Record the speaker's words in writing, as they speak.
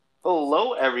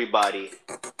Hello, everybody.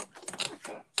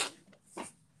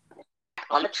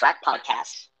 On the Track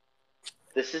Podcast.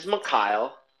 This is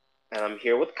Mikhail, and I'm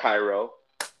here with Cairo,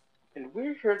 and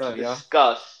we're here to What's up, y'all?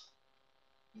 discuss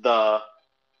the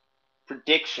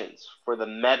predictions for the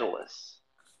medalists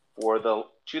for the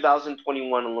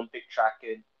 2021 Olympic track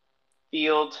and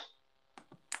field.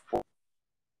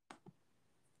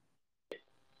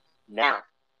 Now,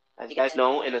 as you guys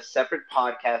know, in a separate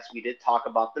podcast, we did talk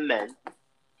about the men.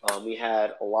 We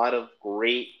had a lot of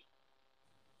great,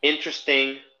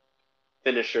 interesting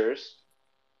finishers.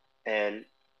 And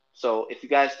so if you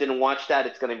guys didn't watch that,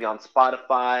 it's going to be on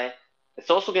Spotify. It's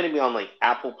also going to be on like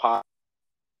Apple Pod.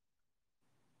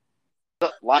 A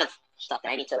lot of Stuff that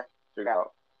I need to figure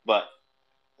out. But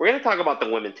we're going to talk about the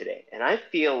women today. And I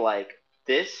feel like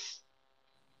it's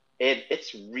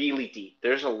really deep.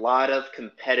 There's a lot of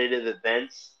competitive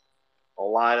events.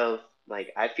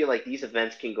 I feel like these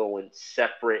events can go in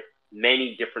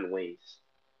many different ways.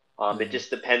 It just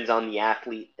depends on the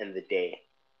athlete and the day.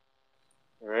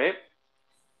 All right?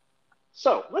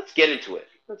 So, let's get into it.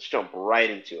 Let's jump right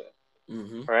into it.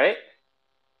 Mm-hmm. All right?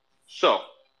 So,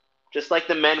 just like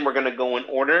the men, we're going to go in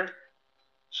order.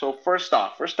 So, first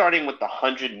off, we're starting with the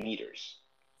 100 meters.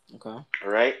 Okay. All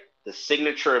right? The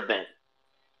signature event.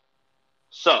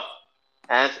 So,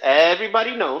 as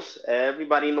everybody knows,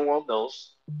 everybody in the world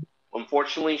knows,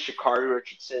 unfortunately, Sha'Carri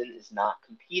Richardson is not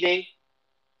competing.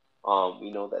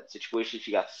 We know that situation.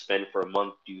 She got suspended for a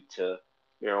month due to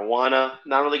marijuana.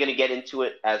 Not really going to get into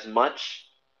it as much.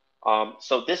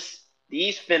 So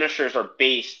these finishers are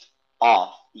based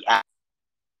off the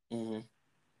Mm-hmm.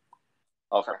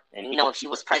 of her. And you know if she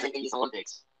was present in these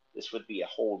Olympics. this would be a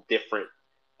whole different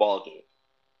ball game.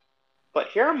 But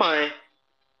here are my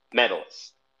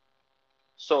medalists.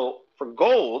 So for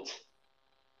gold,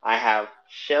 I have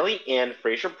Shelly Ann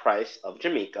Fraser-Pryce of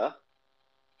Jamaica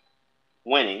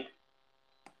winning.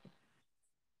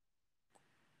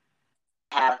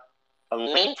 I have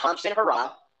Elaine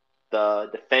Thompson-Herah, the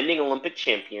defending Olympic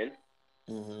champion.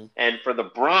 Mm-hmm. And for the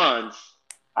bronze,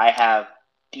 I have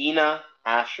Dina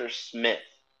Asher-Smith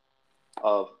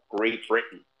of Great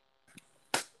Britain.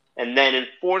 And then in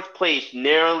fourth place,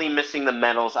 narrowly missing the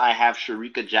medals, I have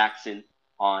Shericka Jackson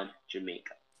on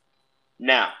Jamaica.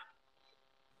 Now,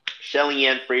 Shelly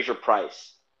Ann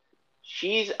Fraser-Pryce.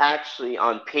 She's actually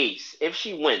on pace. If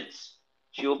she wins,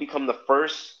 she will become the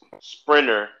first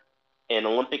sprinter in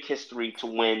Olympic history to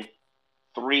win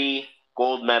 3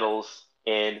 gold medals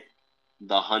in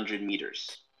the 100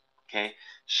 meters. Okay?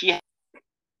 She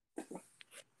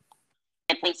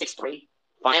 10.63.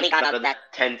 Finally got out of that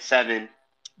 10.7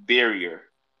 barrier.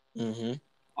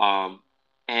 Mm-hmm.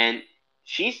 And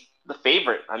she's the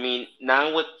favorite. I mean,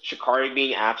 now with Sha'Carri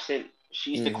being absent,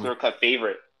 she's the clear-cut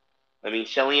favorite. I mean,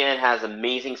 Shelly Ann has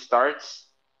amazing starts.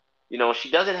 You know,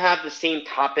 she doesn't have the same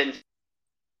top-end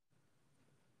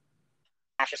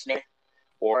Asher-Smith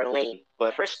or Elaine,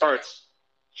 but her starts,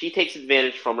 she takes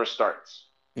advantage from her starts.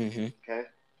 Mm-hmm. Okay?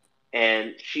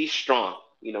 And she's strong.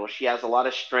 You know, she has a lot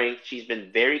of strength. She's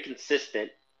been very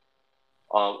consistent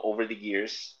over the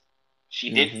years. She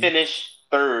did finish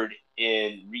third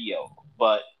in Rio,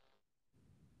 but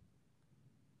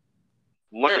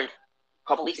learned a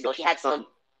couple weeks ago she had some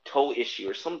toe issue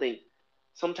or something,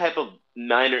 some type of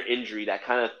minor injury that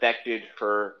kind of affected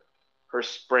her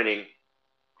sprinting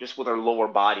just with her lower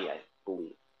body, I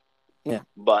believe. Yeah.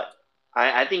 But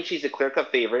I think she's a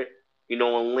clear-cut favorite. You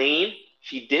know, Elaine,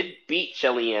 she did beat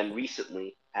Shelly Ann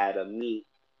recently at a meet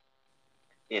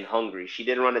in Hungary. She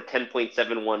did run a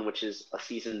 10.71, which is a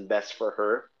season best for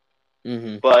her.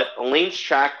 Mm-hmm. But Elaine's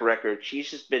track record, she's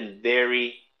just been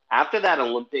after that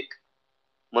Olympics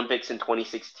in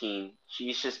 2016,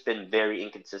 she's just been very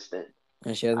inconsistent.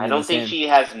 And she hasn't I been don't the think same. she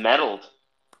has medaled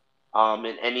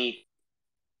in any.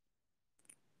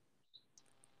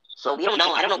 So we don't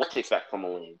know. I don't know what to expect from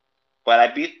Elaine. But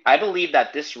I believe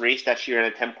that this race that she ran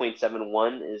at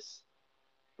 10.71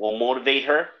 will motivate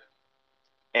her.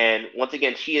 And once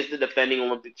again, she is the defending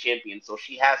Olympic champion, so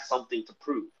she has something to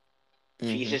prove.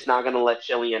 She's just not going to let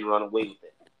Shelly Ann run away with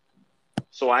it.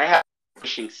 So I have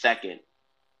pushing second.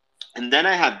 And then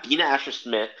I have Dina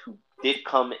Asher-Smith, who did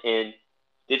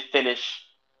finish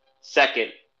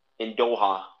second in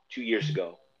Doha 2 years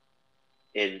ago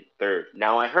in third.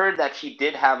 Now, I heard that she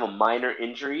did have a minor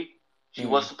injury. She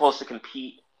was supposed to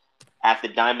compete at the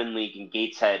Diamond League in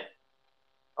Gateshead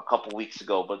a couple weeks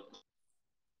ago, but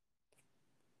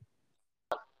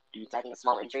due to having a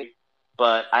small injury.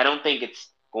 But I don't think it's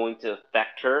going to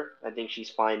affect her. I think she's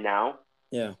fine now.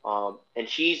 Yeah. And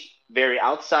she's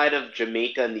outside of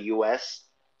Jamaica and the U.S.,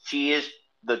 she is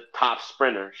the top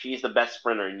sprinter. She's the best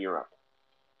sprinter in Europe.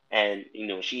 And,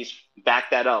 she's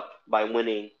backed that up by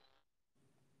winning.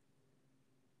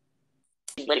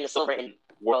 She's winning the silver in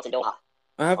Worlds in Doha.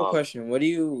 I have a question.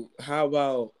 How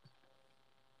about,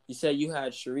 you said you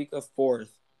had Sharika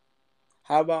fourth.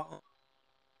 How about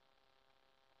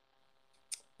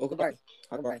Okabari?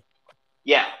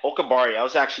 Yeah, Okabari. I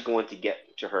was actually going to get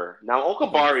to her. Now,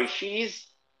 Okabari, she's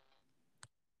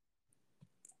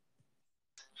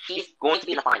going to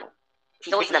be in the final.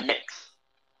 She's always in the mix.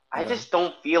 I just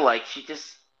don't feel like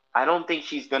I don't think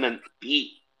she's going to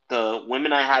beat the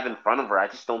women I have in front of her. I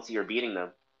just don't see her beating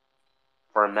them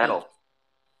for a medal.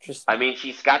 I mean,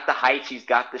 she's got the height, she's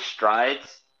got the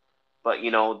strides, but,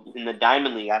 in the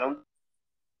Diamond League, I don't.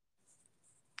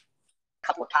 A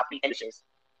couple of top 3 finishes.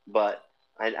 But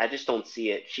I just don't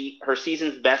see it. Her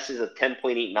season's best is a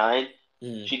 10.89.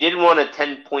 She did run a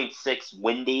 10.6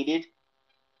 wind dated,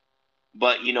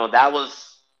 but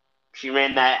she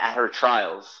ran that at her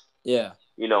trials. Yeah.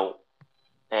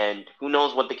 And who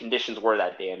knows what the conditions were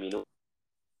that day. I mean,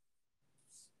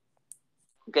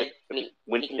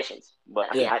 windy conditions.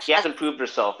 But she hasn't proved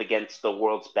herself against the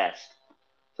world's best.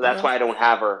 So that's why I don't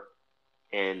have her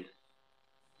in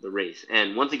the race.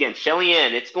 And once again, Shelly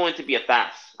Ann, it's going to be a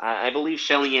fast. I believe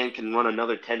Shelly Ann can run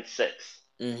another 10.6.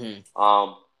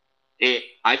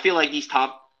 I feel like these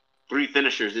top 3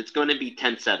 finishers, it's going to be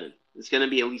 10.7. It's going to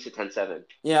be at least a 10.7.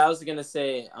 Yeah, I was going to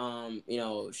say,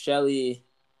 Shelly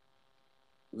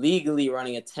legally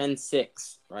running a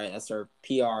 10.6, right? That's her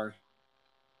PR.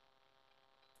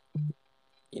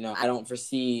 I don't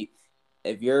foresee,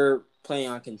 if you're planning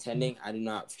on contending, I do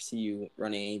not foresee you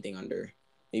running anything under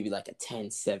maybe like a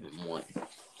 10.71.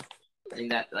 I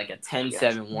think that like a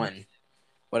 10.71,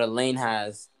 what Elaine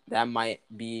has, that might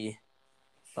be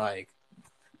like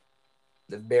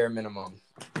the bare minimum.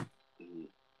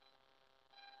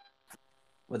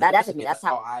 Well, that's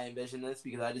how I envision this,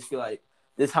 because I just feel like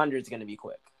this 100 is going to be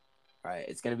quick, right?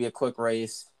 It's going to be a quick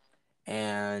race,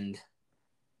 and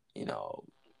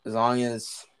as long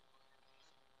as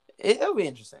it'll be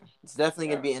interesting. It's definitely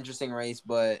going to be an interesting race,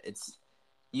 but it's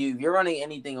you're running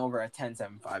anything over a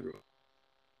 10.75.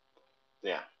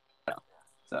 Yeah.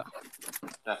 So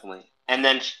definitely. And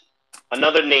then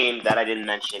another name that I didn't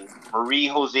mention, Marie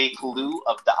Jose Toulouse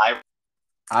of the Ivory.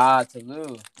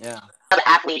 Toulouse, yeah. Another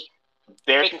athlete,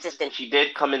 very consistent. She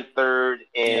did come in third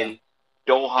in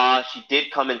Doha. She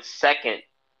did come in second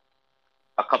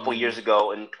a couple years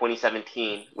ago in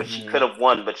 2017, which she could have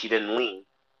won, but she didn't lean.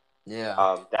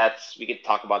 Yeah. We could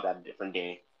talk about that a different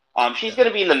day. She's going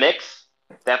to be in the mix.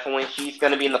 Definitely. She's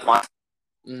going to be in the final.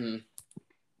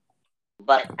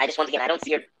 But I just, once again, I don't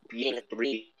see her beating the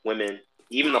 3 women,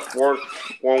 even the four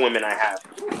women I have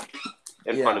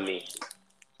in front of me.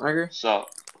 I agree. So,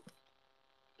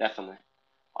 definitely.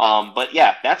 But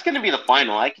yeah, that's going to be the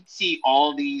final. I could see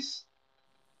all these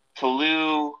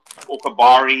Toulouse,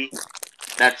 Okabari.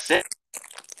 That's it.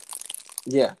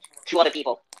 Yeah. 2 other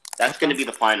people. That's going to be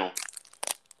the final.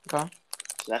 Okay.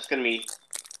 So that's going to be.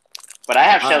 But I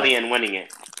have Shelly Ann winning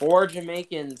it. 4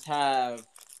 Jamaicans have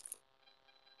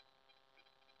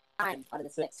 9 out of the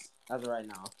 6 as of right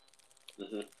now.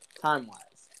 Time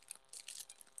wise.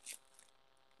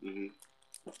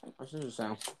 That's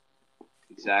interesting.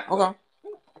 Exactly. Okay.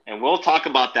 And we'll talk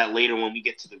about that later when we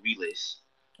get to the relays.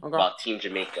 Okay. About Team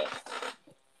Jamaica.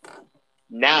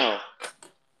 Now,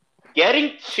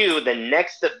 getting to the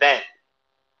next event,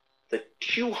 the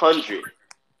 200.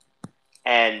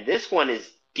 And this one is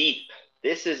deep.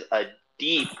 This is a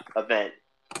deep event.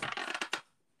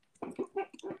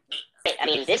 I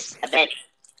mean, this event,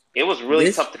 it was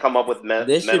really tough to come up with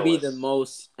This should be the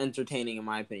most entertaining, in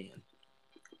my opinion.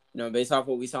 Based off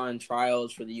what we saw in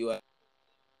trials for the U.S.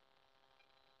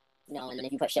 And then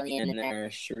if you put Shelly Ann in there,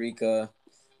 Sharika,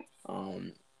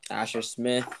 Asher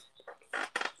Smith,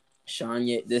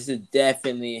 Shania, this is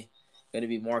definitely going to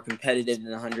be more competitive than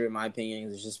the 100, in my opinion.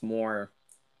 There's just more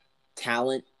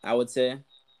talent, I would say.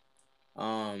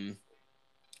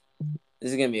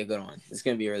 This is going to be a good one. This is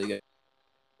going to be really good.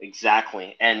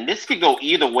 Exactly. And this could go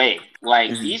either way.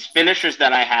 Like, these finishers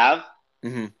that I have,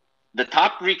 the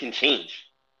top 3 can change.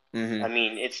 I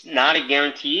mean, it's not a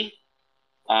guarantee.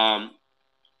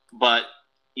 But,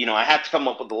 I have to come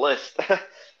up with a list.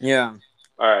 Yeah.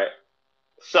 All right.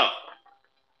 So,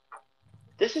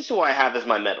 this is who I have as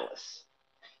my medalists.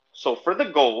 So, for the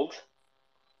gold,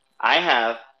 I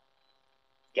have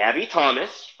Gabby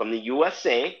Thomas from the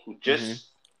USA, who just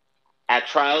at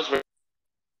trials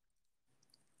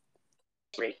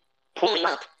pulling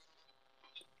up.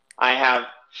 I have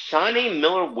Shanae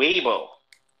Miller-Weibo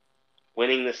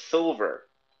winning the silver.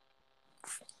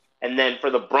 And then for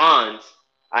the bronze,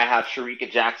 I have Sharika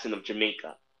Jackson of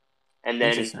Jamaica. And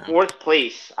then in fourth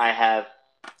place, I have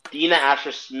Dina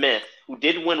Asher Smith, who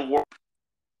did win World.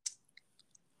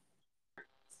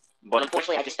 But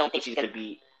unfortunately, I just don't think she's going to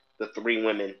beat the three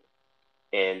women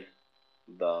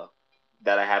that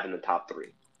I have in the top three.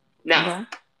 Now,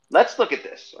 let's look at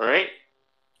this, all right?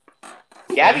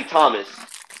 Gabby Thomas,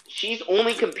 she's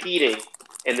only competing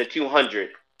in the 200.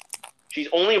 She's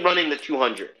only running the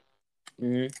 200.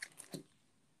 Mm-hmm. It's going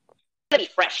to be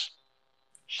fresh.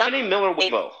 Shani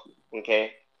Miller-Uibo,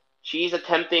 okay? She's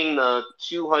attempting the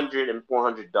 200 and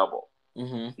 400 double.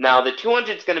 Mm-hmm. Now, the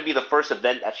 200 is going to be the first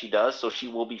event that she does, so she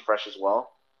will be fresh as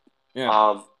well.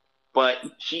 Yeah. But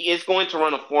she is going to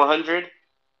run a 400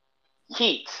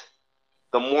 heat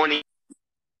the morning.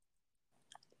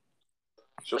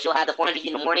 So she'll have the 400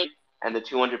 in the morning and the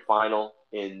 200 final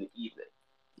in the evening.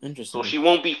 Interesting. So she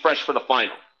won't be fresh for the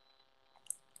final.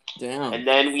 Damn. And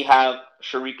then we have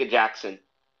Sharika Jackson,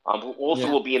 who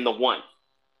also will be in the 1.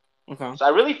 Okay. So I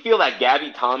really feel that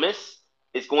Gabby Thomas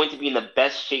is going to be in the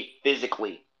best shape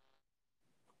physically.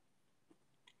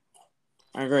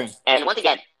 I agree. And once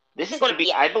again, this is going to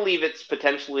be, I believe it's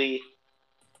potentially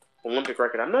Olympic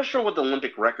record. I'm not sure what the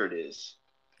Olympic record is.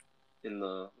 Let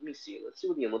me see. Let's see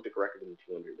what the Olympic record in the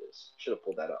 200 is. Should have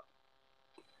pulled that up.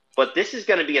 But this is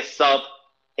going to be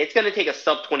it's going to take a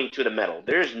sub 22 to medal.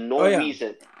 There's no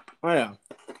reason. Oh, yeah.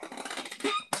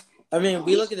 I mean,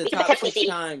 we look at the top 6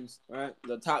 times, right?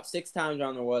 The top 6 times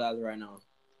around the world as of right now.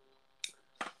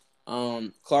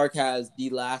 Clark has the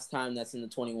last time that's in the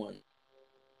 21.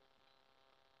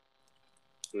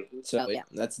 Mm-hmm. So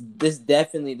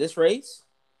this race,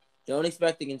 don't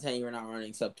expect to continue. We're not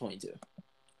running sub 22.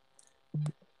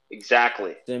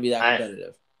 Exactly. It's going to be that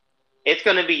competitive. It's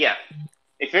going to be,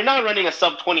 If you're not running a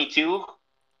sub 22,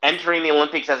 entering the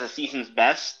Olympics as a season's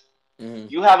best,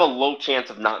 you have a low chance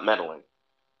of not medaling.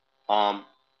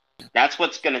 That's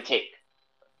what's going to take.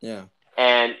 Yeah.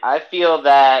 And I feel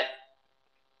that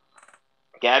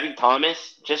Gabby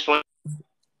Thomas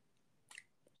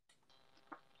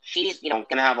she's going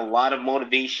to have a lot of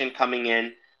motivation coming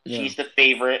in. Yeah. She's the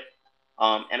favorite.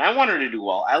 And I want her to do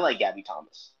well. I like Gabby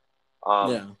Thomas.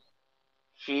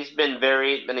 She's been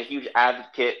a huge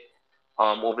advocate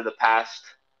over the past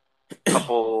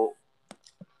the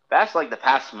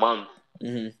past month.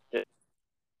 Mm-hmm.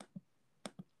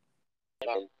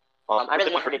 I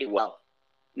really want her to do well.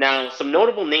 Now, some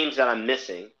notable names that I'm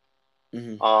missing.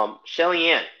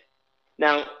 Shelly Ann.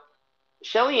 Now,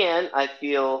 Shelly Ann, I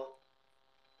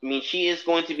mean, she is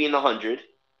going to be in the 100.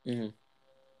 Mm-hmm.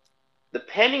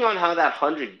 Depending on how that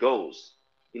 100 goes,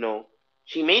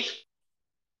 she may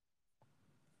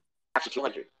after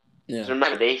 200. Yeah. So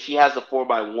remember, she has the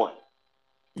 4x1.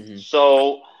 Mm-hmm.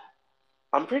 So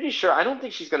I'm pretty sure. I don't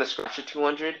think she's going to scratch a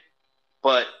 200,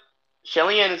 but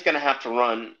Shelly Ann is going to have to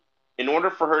run. In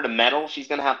order for her to medal, she's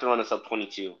going to have to run a sub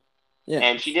 22. Yeah.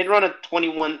 And she did run a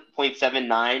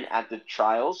 21.79 at the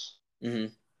trials. Mm-hmm.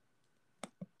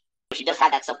 She does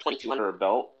have that sub 22 under her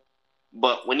belt.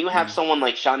 But when you have someone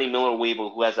like Shani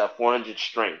Miller-Uibo who has that 400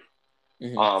 strength,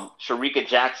 Sharika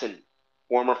Jackson,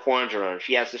 former 400 runner,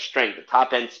 she has the strength, the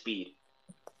top end speed.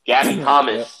 Gabby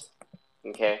Thomas,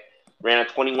 ran a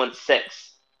 21.6.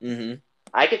 Mm-hmm.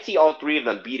 I could see all three of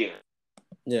them beating her.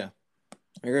 Yeah,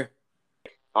 I agree.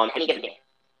 On any given day.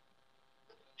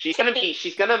 She's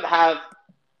gonna have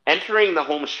entering the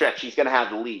home stretch. She's gonna have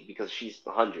the lead because she's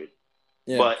 100.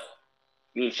 Yeah. But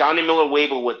I mean, Shani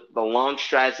Miller-Uibo with the long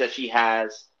strides that she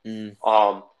has.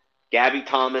 Gabby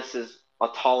Thomas is a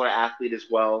taller athlete as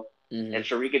well, and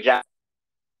Sharika Jackson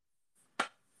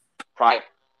prior.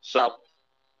 So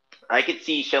I could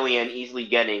see Shelly Ann easily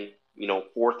getting 4th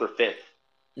or 5th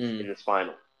in this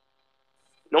final.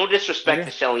 No disrespect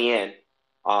to Shelly Ann,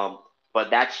 but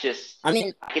that's just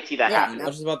I could see that happening. I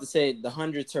was just about to say the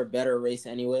 100's her better race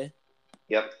anyway.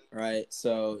 Yep. Right.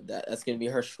 So that's going to be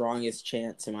her strongest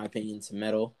chance, in my opinion, to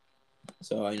medal.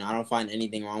 So, I don't find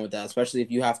anything wrong with that, especially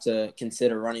if you have to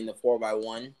consider running the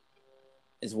 4x1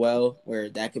 as well, where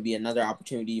that could be another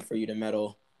opportunity for you to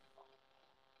medal.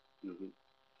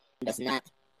 That's not.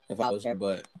 If I was her,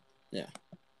 but yeah.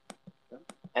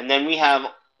 And then we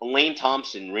have Elaine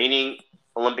Thompson, reigning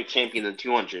Olympic champion in the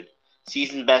 200,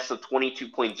 season best of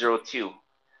 22.02.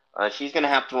 She's going to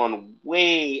have to run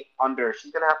way under.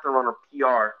 She's going to have to run a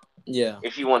PR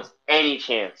if she wants any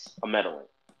chance of medaling.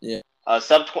 Yeah. A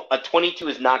 22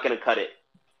 is not going to cut it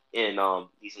in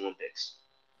these Olympics.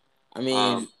 I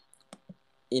mean,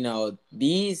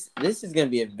 this is going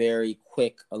to be a very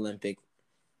quick Olympic.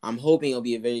 I'm hoping it'll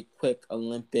be a very quick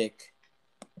Olympic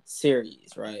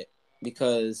series, right?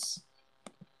 Because,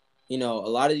 a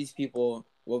lot of these people,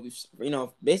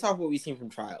 based off what we've seen from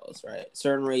trials, right?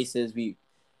 Certain races,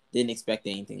 didn't expect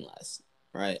anything less,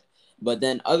 right? But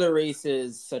then other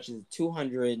races such as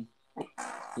 200,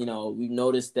 we've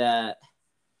noticed that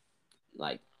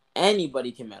like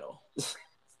anybody can medal.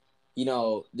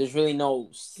 There's really no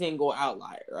single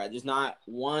outlier, right? There's not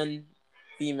one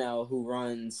female who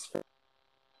runs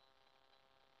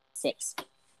 6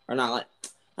 or not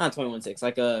 21.6,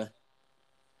 like a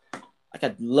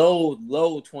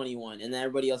low 21, and then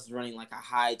everybody else is running like a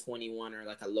high 21 or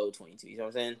like a low 22. You know what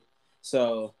I'm saying?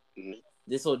 So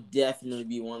this will definitely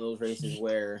be one of those races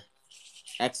where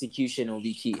execution will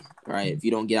be key, right? If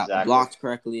you don't get out the blocks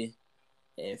correctly,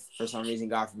 if for some reason,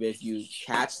 God forbid, if you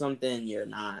catch something, you're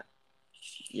not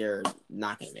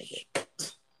gonna make it.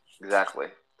 Exactly.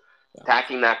 So.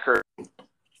 Attacking that curve.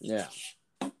 Yeah.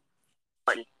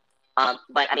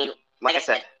 But I mean, like I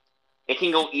said, it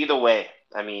can go either way.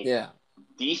 I mean, yeah.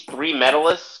 These 3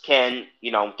 medalists can,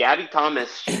 Gabby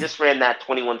Thomas, she just ran that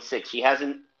 21.6. She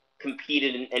hasn't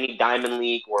competed in any Diamond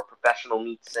League or professional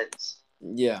meets since.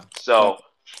 Yeah. So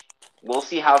we'll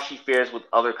see how she fares with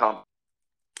other I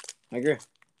agree.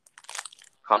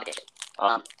 competition.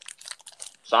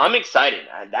 So I'm excited.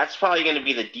 That's probably going to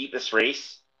be the deepest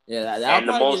race. Yeah, and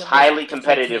the most highly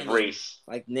competitive race.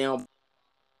 Like nail.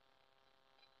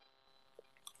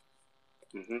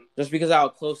 Mm-hmm. Just because of how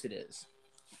close it is.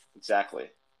 Exactly.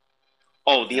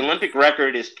 Oh, the Olympic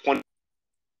record is 21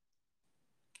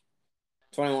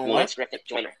 what? Griffith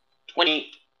Joyner.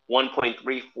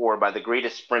 21.34 by the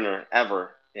greatest sprinter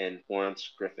ever in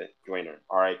Florence Griffith Joyner.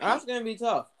 R.I.P. That's going to be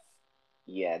tough.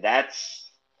 Yeah,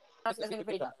 that's going to be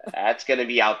pretty tough. That's going to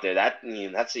be out there. That's a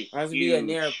It has to huge... be a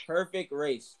near perfect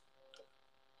race.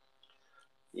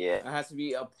 Yeah. It has to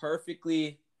be a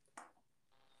perfectly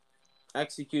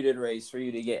executed race for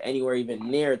you to get anywhere even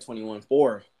near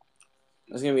 21.4.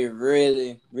 It's going to be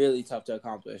really, really tough to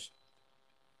accomplish.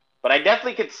 But I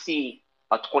definitely could see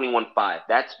a 21.5.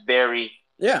 That's very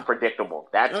predictable.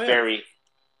 That's very...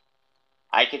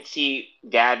 I could see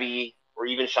Gabby or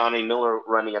even Shaunae Miller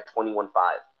running a 21.5.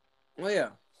 Oh,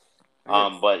 yeah.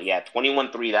 But, yeah,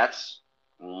 21.3, that's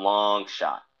long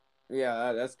shot.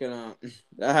 Yeah, that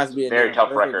has to be a very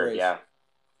tough record, race. yeah.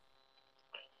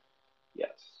 Yes.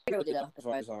 As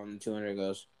far as 200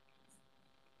 goes.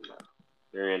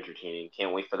 Very entertaining.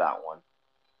 Can't wait for that one.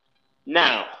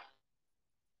 Now,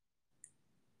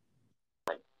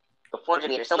 the 400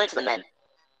 meters, so much for the men.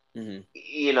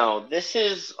 Mm-hmm. This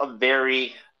is a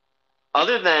very,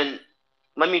 other than,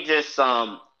 let me just,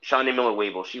 Shaunae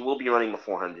Miller-Wable, she will be running the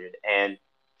 400, and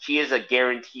she is a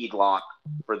guaranteed lock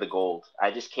for the gold.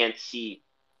 I just can't see,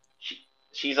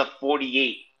 she's a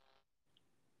 48.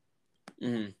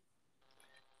 Mm-hmm.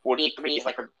 43 is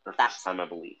like her fastest time, I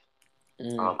believe.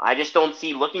 Mm-hmm. I just don't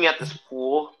see, looking at this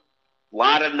pool, a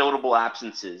lot of notable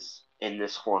absences in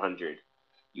this 400.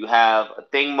 You have a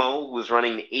Thing Mo, who's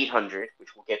running the 800,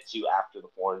 which we'll get to after the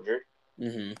 400.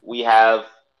 Mm-hmm. We have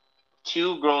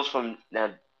 2 girls from...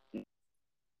 I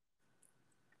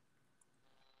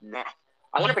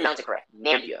want to pronounce it correct.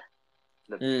 Nambia.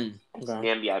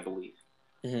 Nambia, I believe.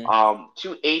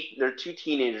 Mm-hmm. They're 2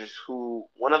 teenagers who,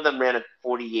 one of them ran at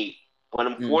 48, but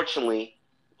unfortunately,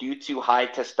 due to high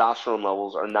testosterone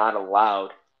levels, are not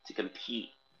allowed to compete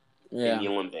in the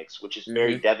Olympics, which is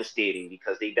very devastating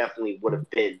because they definitely would have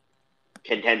been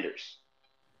contenders.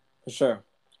 For sure.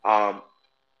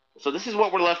 So this is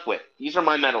what we're left with. These are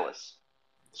my medalists.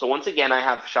 So once again, I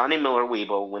have Shaunae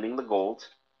Miller-Wable winning the gold.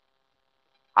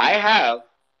 I have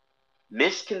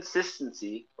Miss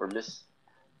Consistency, or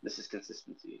Mrs.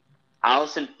 Consistency,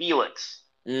 Allison Felix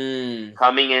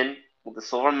coming in with the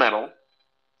silver medal.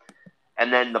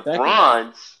 And then the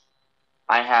bronze,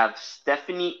 I have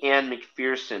Stephanie Ann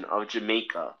McPherson of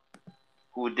Jamaica,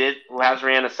 who has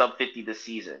ran a sub-50 this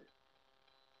season.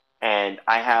 And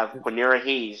I have Quanera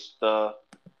Hayes, the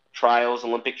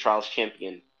Olympic trials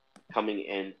champion, coming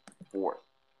in 4th.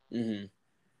 Mm-hmm.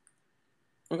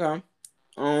 Okay.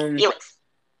 Felix.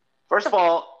 First of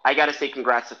all, I got to say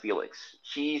congrats to Felix.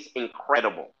 She's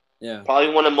incredible. Yeah.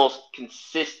 Probably one of the most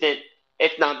consistent,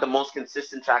 if not the most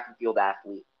consistent track and field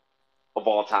athlete of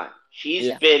all time.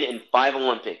 She's been in 5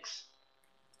 Olympics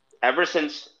ever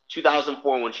since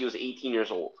 2004 when she was 18 years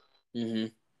old. Mm-hmm.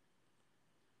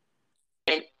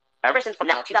 And ever since from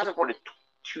now, 2004 to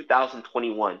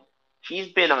 2021, she's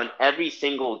been on every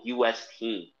single U.S.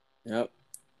 team. Yep.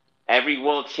 Every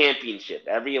World Championship,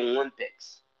 every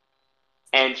Olympics.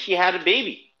 And she had a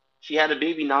baby. She had a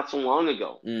baby not so long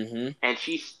ago. Mm-hmm. And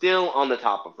she's still on the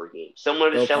top of her game.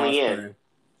 Similar to Shelly Ann,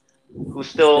 who's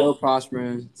still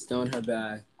prospering, still in her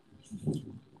bag.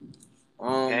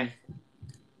 Okay.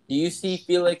 Do you see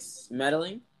Felix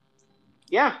medaling?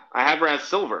 Yeah, I have her as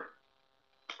silver.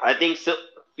 I think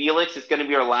Felix is going to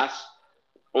be her last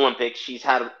Olympics. She's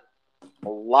had a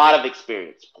lot of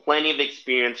experience, plenty of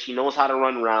experience. She knows how to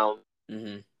run round.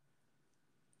 Mm-hmm.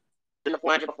 In the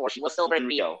 400 before, she was silver in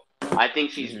Rio. I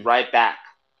think she's right back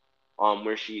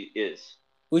where she is.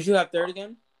 Who'd you have third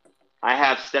again? I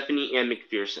have Stephanie Ann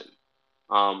McPherson.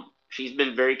 She's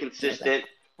been very consistent.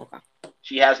 Okay.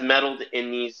 She has medaled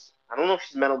in these. I don't know if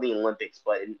she's medaled in the Olympics,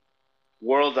 but in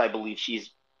Worlds, I believe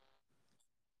she's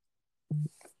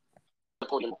The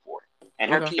podium before.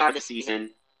 and her PR this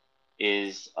season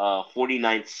is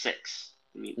 49.6.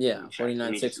 Yeah,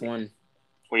 49.61.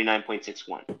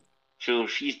 49.61. So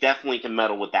she's definitely can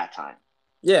medal with that time.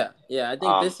 Yeah. I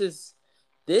think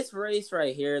this race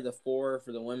right here, the 4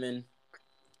 for the women.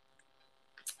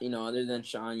 Other than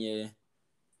Shania,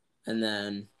 and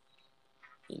then,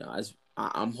 as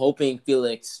I'm hoping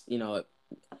Felix,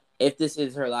 if this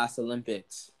is her last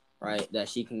Olympics, right, that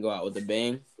she can go out with a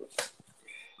bang.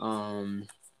 I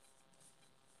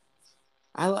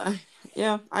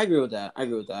agree with that.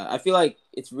 I feel like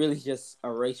it's really just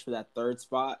a race for that third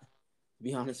spot, to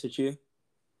be honest with you.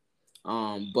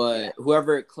 But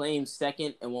whoever claims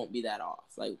second, it won't be that off.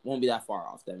 Like, won't be that far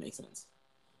off. That makes sense.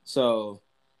 So,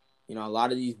 a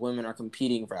lot of these women are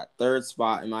competing for that third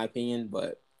spot, in my opinion,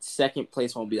 but second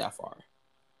place won't be that far.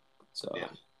 So,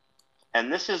 and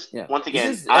this is once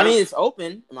again. It's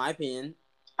open, in my opinion.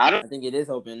 I think it is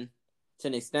open to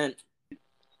an extent.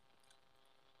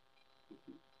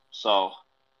 So,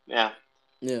 yeah.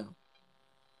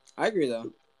 I agree,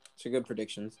 though. It's a good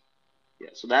predictions.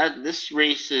 Yeah. So this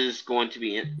race is going to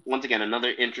be once again another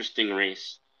interesting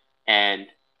race, and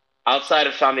outside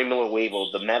of Shaunae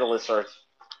Miller-Wavell, the medalists are,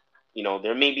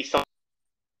 there may be some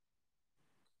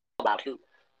about who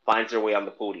finds their way on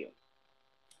the podium.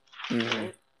 Mm-hmm.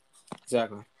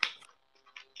 Exactly.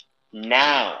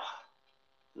 Now,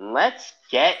 let's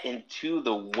get into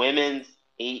the women's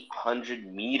 800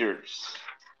 meters.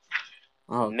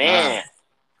 Oh, man, God.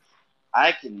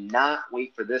 I cannot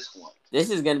wait for this one. This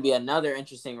is going to be another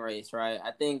interesting race, right?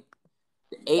 I think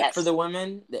the 8 for the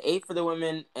women,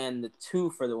 and the 2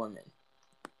 for the women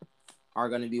are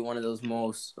going to be one of those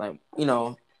most,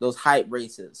 those hype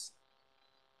races.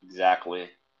 Exactly.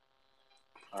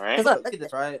 All right. Look at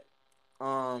this, right?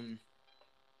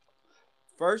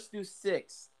 First through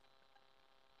 6,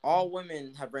 all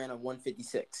women have ran a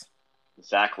 156.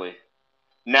 Exactly.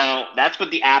 Now, that's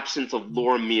with the absence of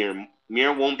Laura Mir.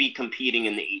 Mir won't be competing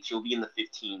in the 8. She'll be in the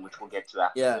 15, which we'll get to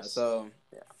after this.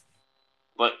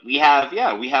 But we have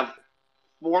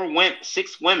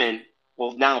 6 women,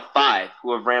 well, now 5,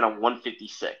 who have ran a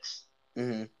 156.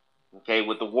 Mm-hmm. Okay,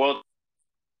 with the world,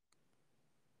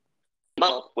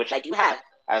 which I do have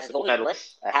as the gold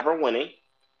medalist, I have her winning.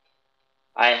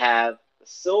 I have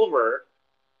silver.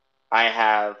 I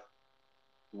have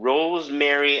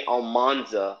Rosemary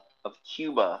Almanza of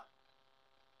Cuba.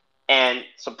 And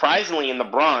surprisingly, in the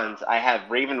bronze, I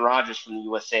have Raven Rogers from the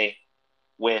USA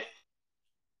with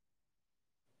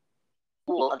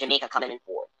of Jamaica coming in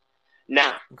 4.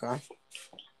 Now,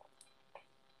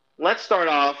 let's start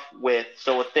off with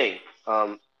a thing.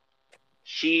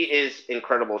 She is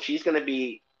incredible. She's a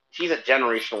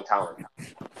generational talent.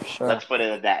 Sure. Let's put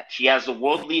it at that. She has the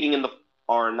world leading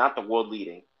not the world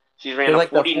leading. She's ran a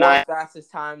 49. the 4th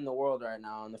fastest time in the world right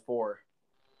now in the 4.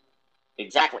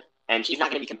 Exactly. And she's not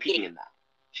going to be competing in that.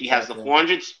 She has the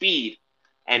 400 speed,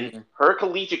 and her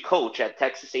collegiate coach at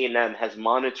Texas A&M has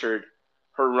monitored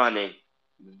her running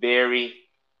very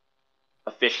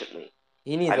efficiently.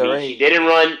 He needs a race. She didn't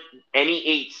run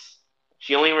any 8s.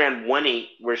 She only ran 1 8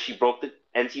 where she broke the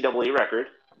NCAA record.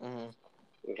 Mm-hmm.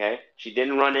 Okay? She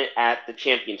didn't run it at the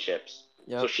championships.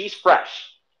 Yep. So she's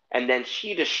fresh. And then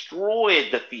she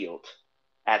destroyed the field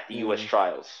at the U.S.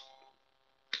 trials.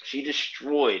 She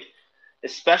destroyed,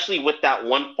 especially with that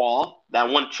one fall, that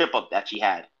one trip up that she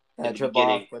had. That trip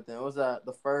off, but then it was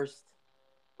the first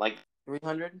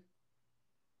 300.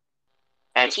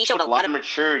 And she showed a lot of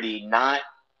maturity, not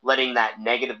letting that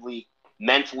negatively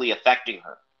mentally affecting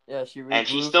her. Yeah, and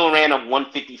she still ran a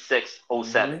 156.07.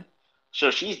 Mm-hmm. So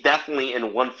she's definitely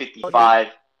in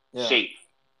 155 shape.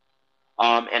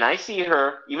 And I see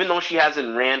her, even though she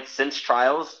hasn't ran since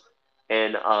trials,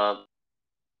 and I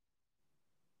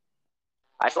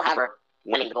still have her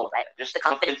winning the gold. Right? Just the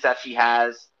confidence that she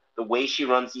has, the way she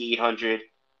runs the 800,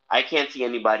 I can't see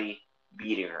anybody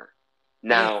beating her.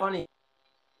 Now, it's funny.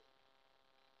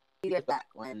 Back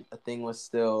when the thing was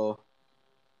still,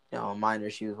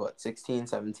 minor, she was 16,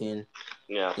 17.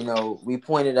 Yeah. We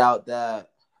pointed out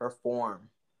that her form,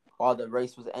 while the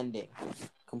race was ending,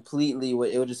 completely,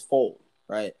 it would just fold,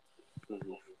 right?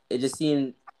 Mm-hmm. It just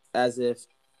seemed as if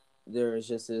there was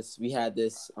just we had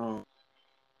this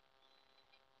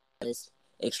is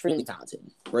extremely talented,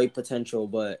 great potential,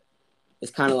 but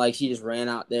it's kind of like she just ran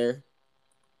out there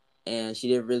and she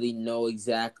didn't really know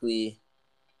exactly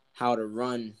how to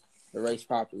run the race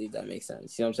properly, if that makes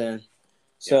sense. You know what I'm saying?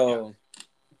 So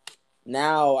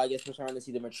now I guess we're starting to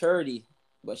see the maturity,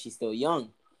 but she's still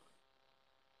young.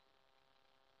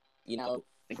 You know,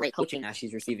 the great coaching that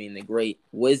she's receiving, the great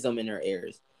wisdom in her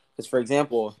ears. Because, for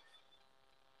example,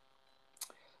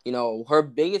 you know, her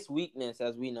biggest weakness,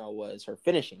 as we know, was her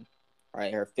finishing,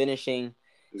 right? Her finishing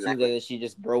seems like she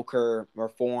just broke her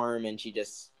form and she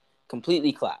just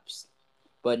completely collapsed.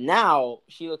 But now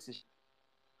she looks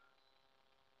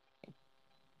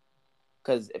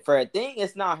because for a thing,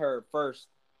 it's not her first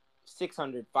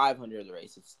 600, 500 of the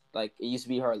race. It's like it used to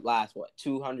be her last,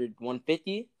 200,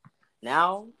 150?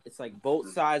 Now it's like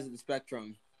both sides of the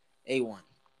spectrum, A1.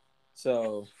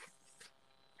 So,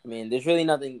 I mean, there's really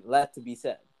nothing left to be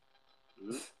said.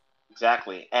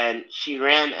 Exactly. And she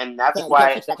ran, and that's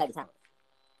why.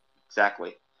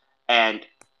 Exactly. And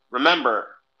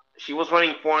remember, she was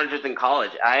running 400s in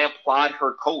college. I applaud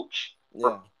her coach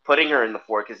for putting her in the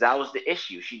 4 because that was the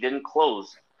issue. She didn't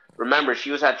close. Remember, she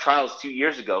was at trials 2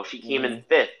 years ago. She came in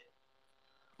 5th.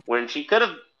 When she could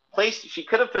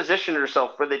have positioned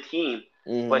herself for the team,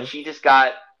 but she just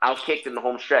got outkicked in the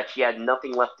home stretch. She had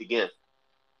nothing left to give.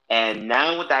 And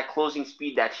now with that closing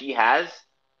speed that she has,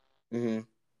 see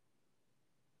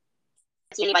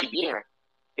anybody beating her.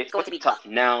 It's going to be tough.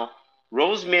 Now,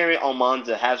 Rosemary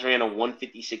Almanza has ran a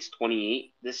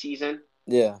 156.28 this season.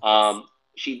 Yeah.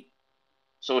 She's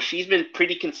been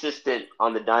pretty consistent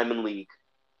on the Diamond League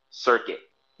circuit.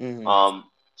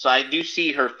 So I do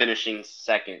see her finishing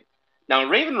second. Now,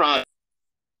 Raven Rod.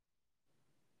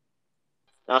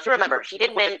 Now, if you remember, she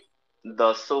did win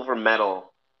the silver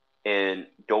medal in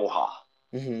Doha.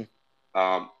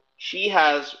 She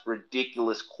has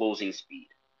ridiculous closing speed.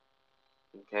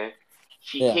 Okay.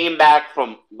 She came back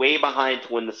from way behind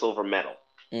to win the silver medal.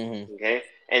 Okay.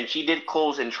 And she did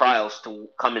close in trials to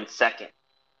come in second.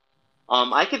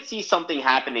 I could see something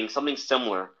happening, something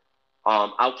similar,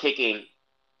 outkicking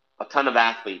a ton of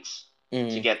athletes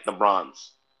to get the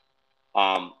bronze.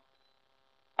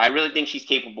 I really think she's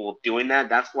capable of doing that.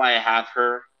 That's why I have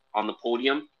her on the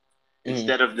podium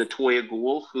instead of Natoya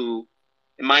Gould, who,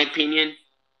 in my opinion,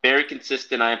 very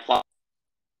consistent. I applaud.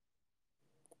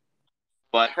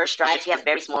 But her strides, she has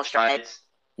very small strides.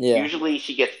 Yeah. Usually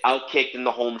she gets outkicked in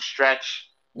the home stretch.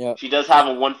 Yep. She does have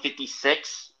a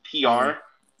 156 PR,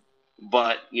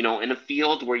 but, you know, in a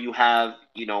field where you have,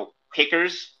 you know,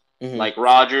 kickers like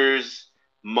Rogers,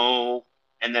 Mo,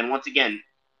 and then once again,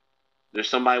 there's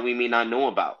somebody we may not know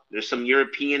about. There's some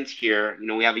Europeans here. You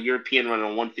know, we have a European running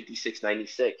on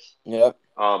 156.96. Yep.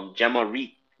 Gemma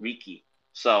Riki.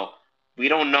 So we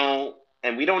don't know,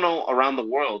 and we don't know around the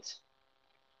world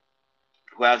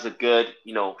who has a good,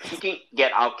 you know, she can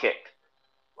get outkicked.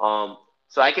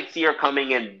 So I could see her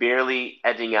coming in barely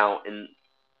edging out. And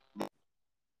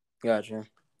Gotcha.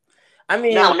 I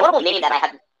mean, now, a notable name that I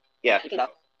had. Yeah.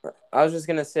 I was just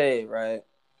gonna say, right,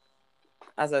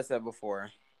 as I said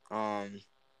before, and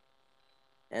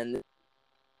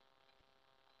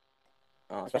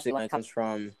especially when it comes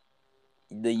from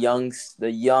the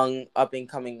young up and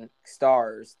coming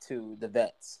stars to the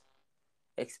vets,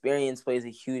 experience plays a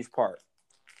huge part.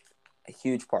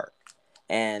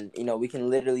 And, you know, we can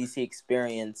literally see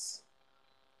experience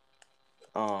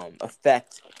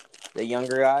affect the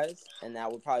younger guys, and that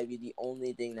would probably be the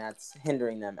only thing that's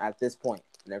hindering them at this point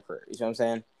in their career. You know what I'm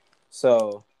saying?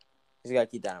 So, you got to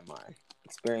keep that in mind.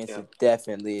 Experience is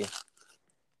definitely...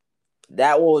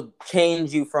 That will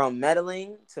change you from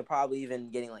medaling to probably even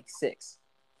getting, like, 6.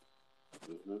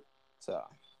 So...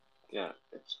 Yeah.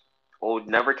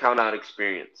 Never count out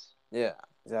experience. Yeah,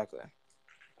 exactly.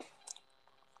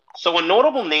 So a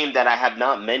notable name that I have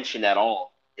not mentioned at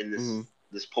all in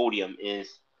this podium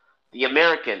is the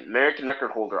American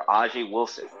record holder, Ajay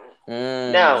Wilson.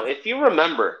 Now, if you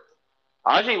remember,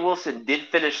 Ajay Wilson did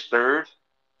finish 3rd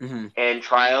in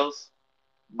trials,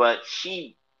 but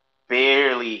she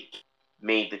barely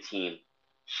made the team.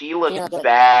 She looked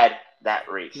bad that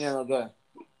race. Yeah, good.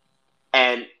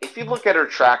 And if you look at her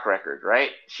track record,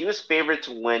 right, she was favored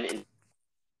to win in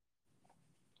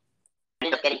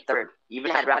ended up getting 3rd.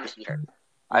 Even had Rogers beat her.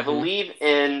 I believe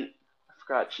I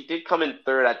forgot, she did come in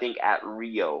 3rd, I think, at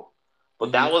Rio.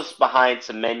 But that was behind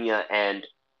Semenya and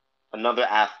another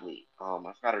athlete. I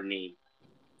forgot her name,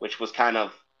 which was kind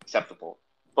of acceptable.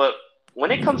 But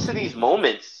when it comes to these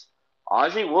moments,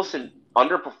 Ajay Wilson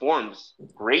underperforms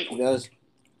greatly. He does.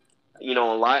 You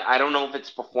know, a lot. I don't know if it's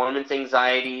performance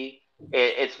anxiety.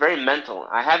 It's very mental.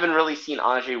 I haven't really seen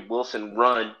Ajay Wilson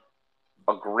run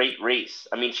a great race.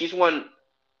 I mean, she's won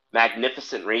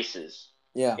magnificent races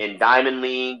Yeah. in diamond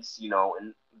leagues,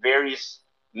 in various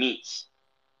meets.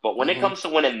 But when it comes to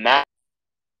winning match,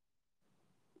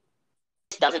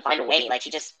 doesn't find a way. Like, she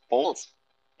just folds.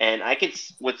 and I could,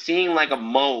 with seeing like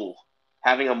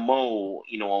having a Mo,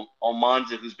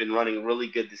 Almanza, who's been running really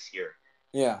good this year.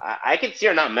 Yeah. I could see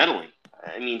her not medaling.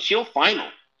 I mean, she'll final.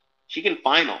 She can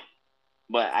final.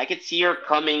 But I could see her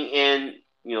coming in,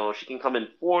 she can come in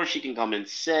 4, she can come in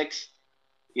 6.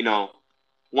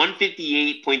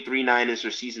 158.39 is her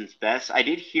season's best. I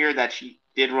did hear that she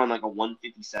did run like a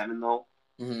 157 though.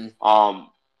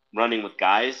 Running with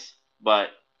guys,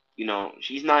 but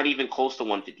she's not even close to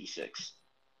 156.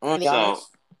 I'm gonna be honest.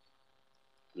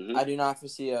 I do not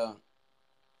foresee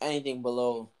anything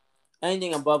above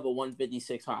a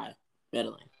 156 high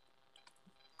medaling.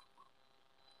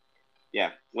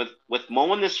 Yeah, with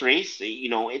Mo in this race,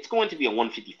 it's going to be a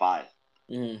 155.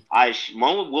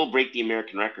 Mo will break the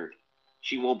American record.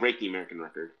 She will break the American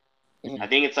record. I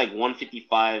think it's like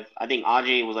 155. I think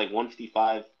Ajay was like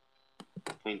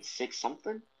 155.6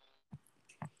 something.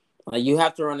 You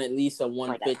have to run at least a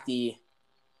 150,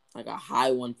 like a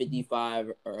high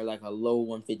 155 or like a low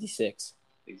 156.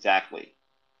 Exactly.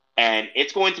 And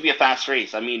it's going to be a fast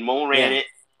race. I mean, Mo ran it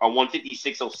a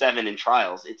 156.07 in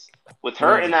trials. It's with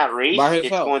her in that race.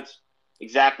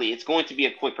 It's going to be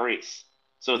a quick race.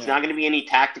 So it's not going to be any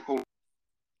tactical.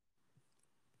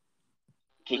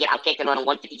 Can get outkicked and run a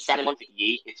 157,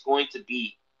 158. It's going to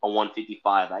be a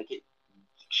 155. I get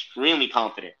extremely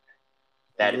confident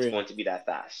that it's going to be that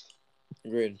fast.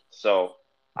 Agreed. So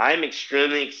I'm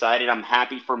extremely excited. I'm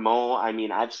happy for Mo. I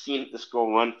mean, I've seen this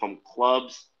girl run from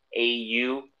clubs,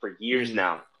 AU for years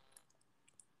now.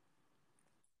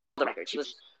 The record. She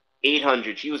was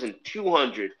 800. She was in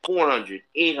 200, 400,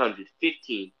 800,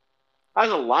 15. That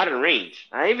was a lot of range.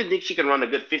 I even think she could run a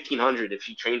good 1500 if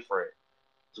she trained for it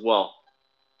as well.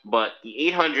 But the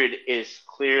 800 is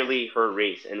clearly her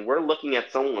race. And we're looking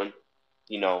at someone,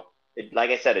 like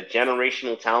I said, a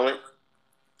generational talent,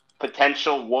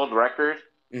 potential world record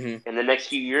in the next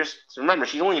few years. So remember,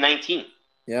 she's only 19.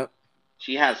 Yep.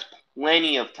 She has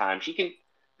plenty of time. She can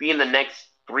be in the next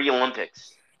 3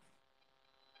 Olympics.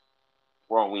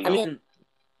 For all we know. I mean,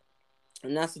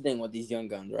 and that's the thing with these young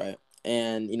guns, right?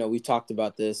 And, we've talked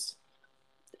about this.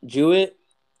 Jewett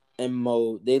and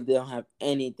Mo, they don't have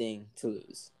anything to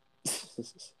lose. I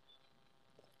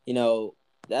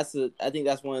think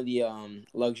that's one of the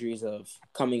luxuries of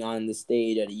coming on the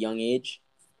stage at a young age.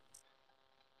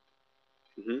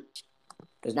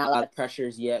 There's not a lot of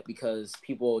pressures yet because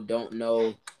people don't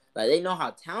know. Like, they know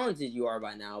how talented you are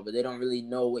by now, but they don't really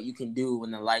know what you can do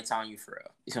when the light's on you for real.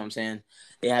 You know what I'm saying?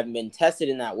 They haven't been tested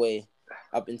in that way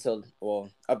up until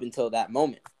that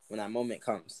moment, when that moment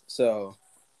comes. So,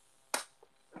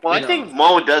 I think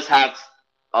Mo does have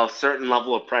a certain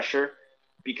level of pressure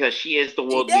because she is the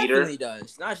world leader. She definitely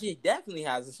does. No, she definitely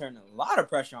has a lot of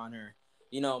pressure on her.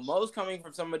 Mo's coming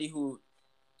from somebody who,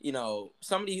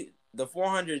 the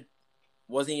 400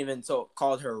 wasn't even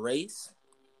called her race.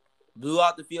 Blew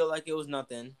out the field like it was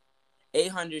nothing.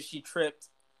 800, she tripped.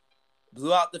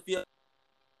 Blew out the field.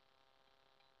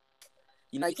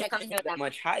 You can't come in here with that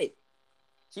much hype.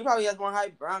 She probably has more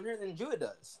hype around her than Jewett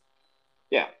does.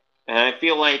 Yeah. And I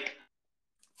feel like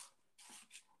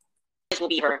this will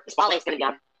be her. The spotlight's going to be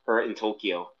on her in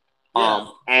Tokyo. Yeah,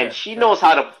 and she knows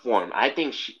how to perform. I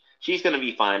think she's going to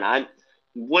be fine. I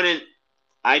wouldn't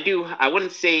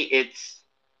say it's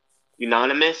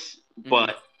unanimous,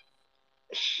 but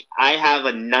I have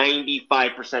a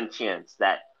 95% chance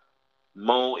that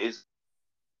Mo is.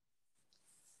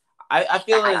 I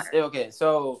feel okay.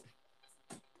 So,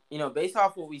 based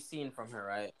off what we've seen from her,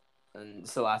 right? And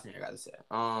it's the last thing I gotta say.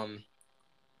 I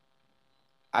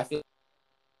feel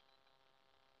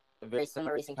a very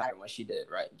similar racing pattern what she did,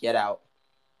 right? Get out,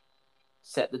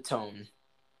 set the tone,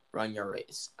 run your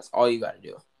race. That's all you gotta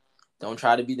do. Don't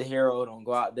try to be the hero. Don't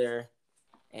go out there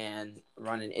and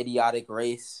run an idiotic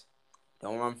race.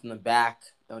 Don't run from the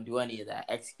back. Don't do any of that.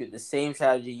 Execute the same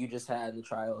strategy you just had in the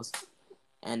trials,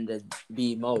 and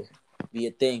be Mo, be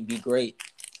a thing, be great.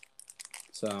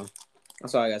 So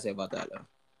that's all I gotta say about that, though.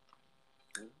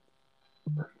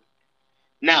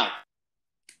 Now,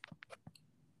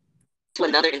 to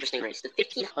another interesting race, the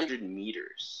 1,500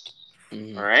 meters.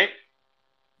 All right.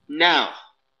 Now,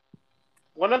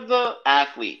 one of the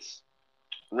athletes,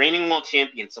 reigning world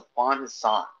champion Safwan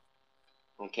Hassan,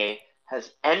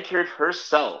 has entered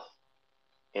herself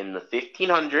in the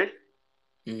 1,500,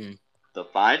 the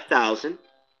 5,000,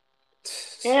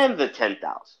 and the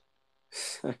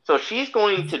 10,000. So she's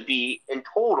going to be in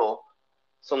total.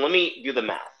 So let me do the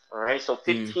math. All right. So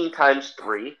 15 times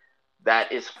 3,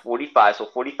 that is 45. So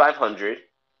 4,500.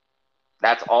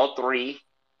 That's all three.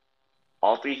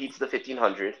 All three heats of the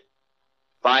 1500.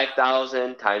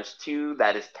 5,000 times 2,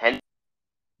 that is 10.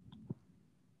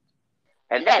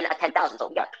 And then at 10,000, so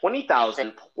we got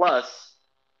 20,000 plus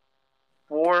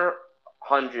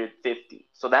 450.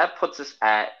 So that puts us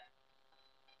at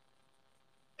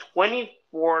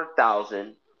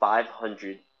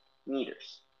 24,500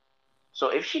 meters. So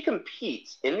if she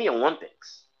competes in the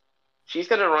Olympics, she's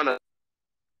going to run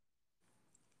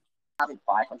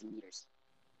 1,500 meters.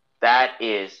 That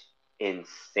is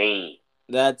insane.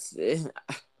 That's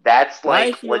That's why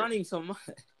like is she running so much?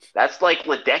 That's like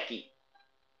Ledecky.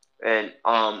 And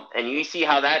you see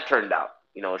how that turned out.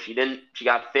 She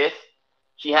got fifth.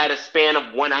 She had a span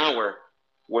of 1 hour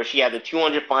where she had the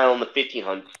 200 final and the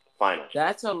 1500 final.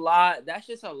 That's a lot. That's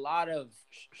just a lot of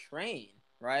train,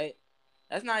 right?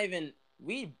 That's not even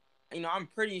I'm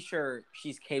pretty sure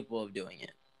she's capable of doing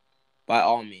it by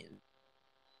all means.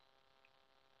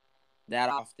 That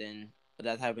often, with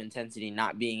that type of intensity,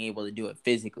 not being able to do it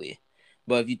physically.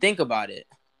 But if you think about it,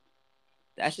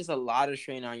 that's just a lot of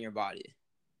strain on your body.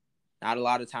 Not a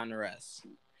lot of time to rest.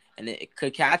 And it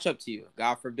could catch up to you.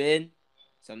 God forbid,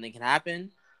 something can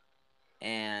happen.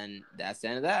 And that's the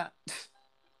end of that.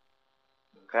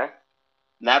 Okay?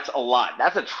 And that's a lot.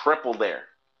 That's a triple there.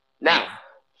 Now,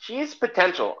 she's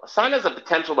potential. Hassan has a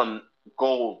potential to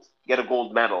get a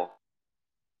gold medal.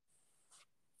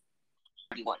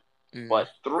 31. But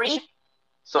 3?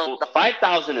 So the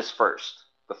 5,000 is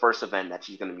the first event that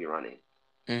she's going to be running.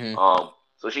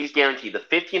 So she's guaranteed. The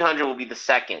 1,500 will be the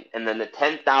second, and then the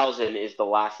 10,000 is the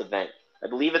last event. I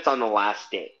believe it's on the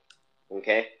last day.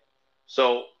 Okay?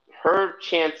 So her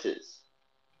chances.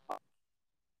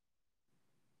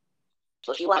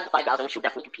 So she won the 5,000. She'll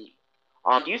definitely compete.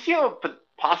 Do you see a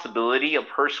possibility of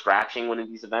her scratching one of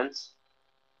these events?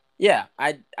 Yeah,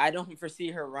 I don't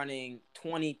foresee her running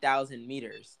 20,000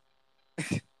 meters.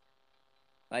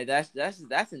 Like that's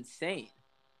insane,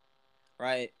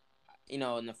 right? In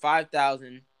the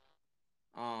 5,000,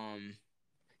 so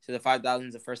the 5,000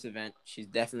 is the first event. She's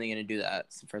definitely gonna do that.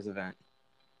 It's the first event.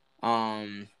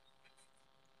 I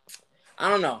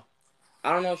don't know.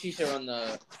 I don't know if she should run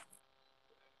the.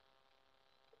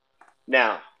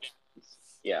 Now,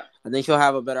 yeah. I think she'll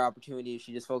have a better opportunity if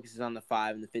she just focuses on the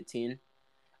 5 and the 15.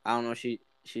 I don't know if she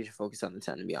should focus on the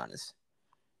 10, to be honest.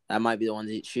 That might be the one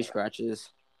that she scratches.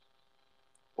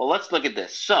 Well, let's look at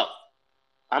this. So,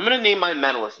 I'm going to name my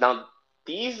medalists. Now,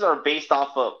 these are based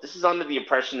off of, this is under the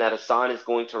impression that Hassan is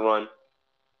going to run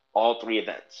all 3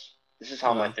 events. This is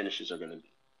how my finishes are going to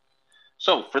be.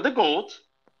 So, for the gold,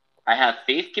 I have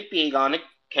Faith Kipyegon of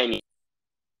Kenya.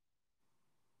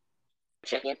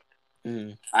 Champion.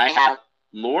 Mm-hmm. I have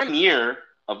Lauren Year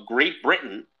of Great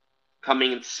Britain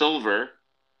coming in silver.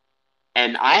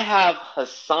 And I have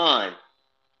Hassan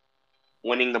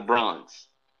winning the bronze.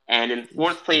 And in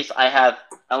 4th place, I have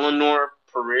Eleanor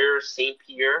Pereira St.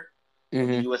 Pierre of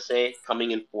the USA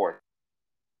coming in 4th.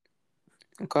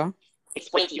 Okay.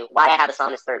 Explain to you why I have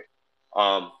Hassan as 3rd.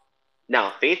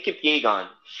 Now, Faith Kipyegon,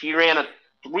 she ran a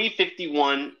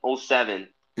 3:51:07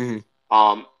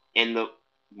 in the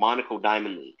Monaco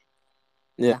Diamond League.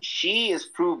 Yeah. She has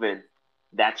proven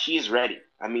that she's ready.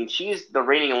 I mean, she's the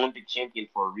reigning Olympic champion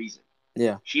for a reason.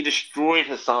 Yeah. She destroyed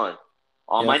Hassan.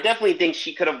 I definitely think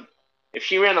she could have, if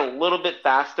she ran a little bit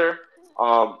faster,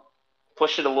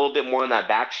 pushed it a little bit more in that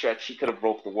back stretch, she could have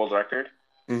broke the world record.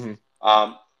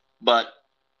 But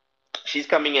she's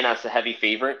coming in as a heavy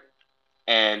favorite,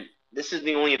 and this is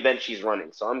the only event she's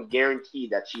running. So I'm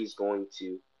guaranteed that she's going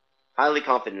to, highly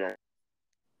confident in it.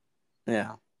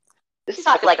 Yeah. This is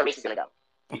how I feel like a race is going to go.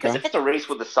 Because if it's a race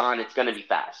with Hassan, it's going to be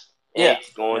fast. Yeah.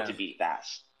 It's going to be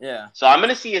fast. Yeah. So I'm going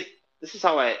to see if this is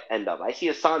how I end up. I see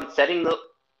Hassan setting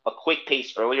a quick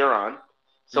pace earlier on,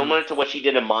 similar to what she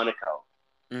did in Monaco.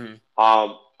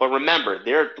 But remember,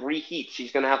 there are 3 heats.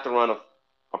 She's going to have to run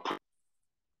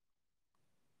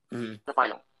the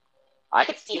final. I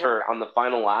could see her on the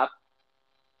final lap,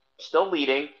 still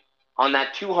leading on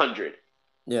that 200.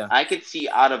 Yeah. I could see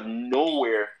out of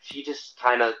nowhere, she just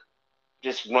kind of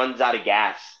just runs out of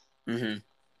gas. And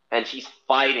she's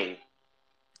fighting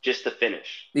just to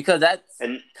finish. Because that's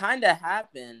kind of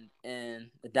happened in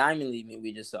the Diamond League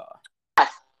we just saw.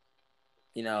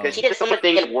 Because she did similar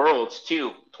thing at Worlds,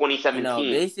 too,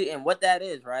 2017. Basically, and what that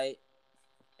is, right?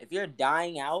 If you're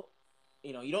dying out,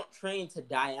 you don't train to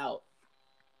die out,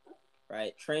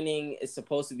 right? Training is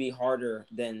supposed to be harder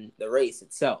than the race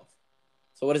itself.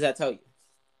 So what does that tell you?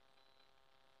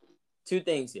 2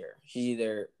 things here. She's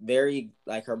either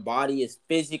her body is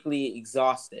physically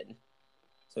exhausted.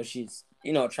 So she's,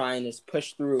 trying to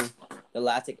push through the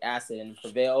lactic acid and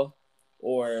prevail,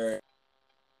 or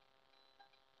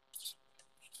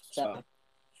So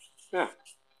Yeah.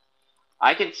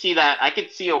 I could see that. I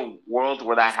could see a world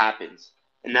where that happens.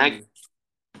 And that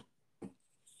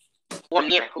Or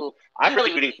Mir, who I'm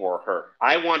really rooting for her.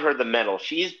 I want her the medal.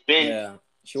 She's been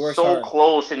she works so hard.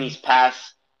 close in these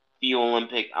past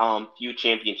few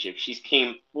championships. She's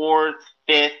came fourth,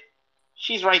 fifth.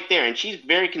 She's right there, and she's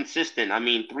very consistent. I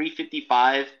mean,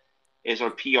 355 is her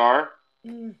PR.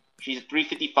 She's a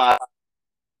 355.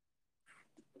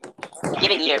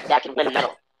 given Mir that can win a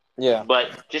medal. Yeah.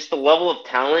 But just the level of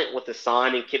talent with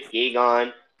Hassan and Kip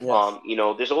Yegon, Yes.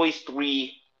 there's always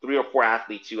three or four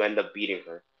athletes who end up beating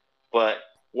her. But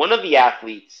one of the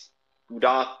athletes,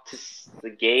 Budak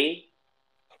Tsegay,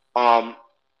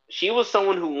 she was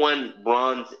someone who won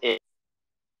bronze in.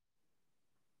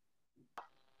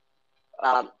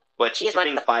 But she's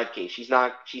running the 5K. She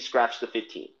scratched the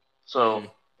 15. So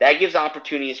that gives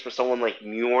opportunities for someone like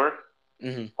Muir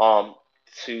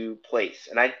to place.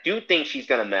 And I do think she's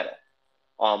going to medal,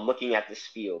 looking at this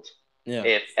field. Yeah.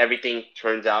 If everything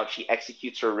turns out, she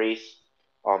executes her race,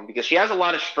 because she has a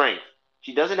lot of strength.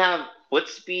 She doesn't have foot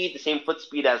speed, the same foot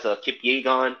speed as a Kip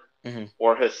Yegon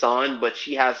or Hassan, but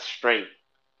she has strength.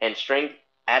 And strength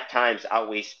at times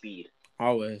outweighs speed.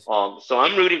 Always. So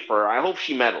I'm rooting for her. I hope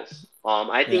she medals.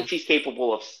 I think she's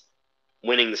capable of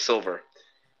winning the silver.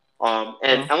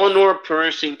 And Eleanor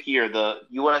Perez-St. Pierre, the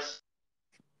U.S.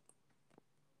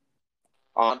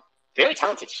 Very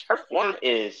talented. Her form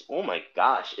is, oh my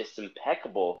gosh, it's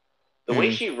impeccable. The way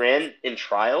she ran in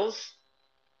trials,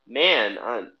 man.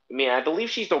 I believe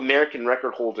she's the American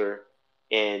record holder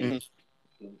in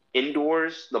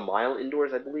indoors, the mile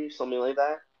indoors, I believe, something like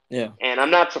that. Yeah. And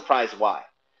I'm not surprised why.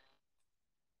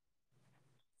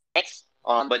 Next.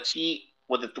 But she,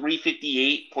 with a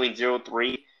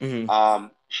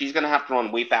 358.03, she's going to have to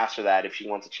run way faster than that if she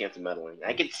wants a chance of medaling.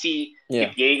 I could see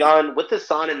if Yegon, with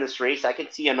Hassan in this race, I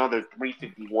could see another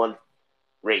 351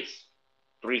 race.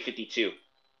 352.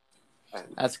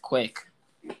 That's quick.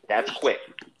 That's quick.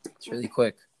 It's really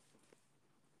quick.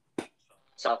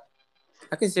 So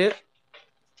I can see it.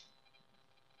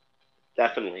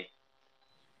 Definitely.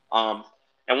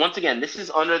 And once again, this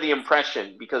is under the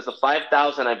impression, because the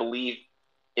 5,000, I believe,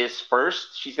 is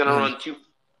first. She's going to run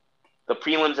the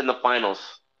prelims and the finals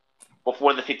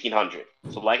before the 1,500.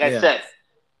 So like I said,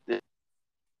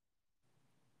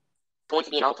 going to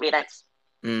be in all three events.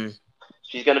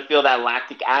 She's going to feel that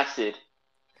lactic acid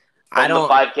from the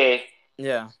 5K.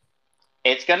 Yeah.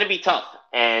 It's going to be tough.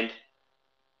 And,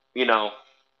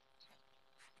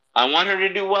 I want her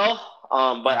to do well,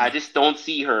 but I just don't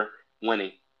see her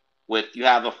winning. You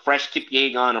have a fresh Kip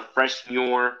Yegon, a fresh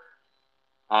Muir.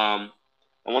 And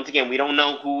once again, we don't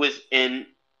know who is in.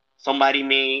 Somebody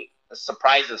may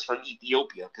surprise us from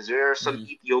Ethiopia, because there are some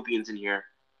Ethiopians in here.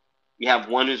 We have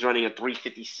one who's running a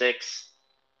 356.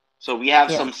 So we have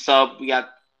we got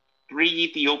 3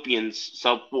 Ethiopians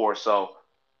sub 4. So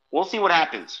we'll see what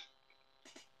happens.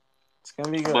 It's going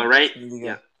to be good. But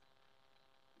yeah,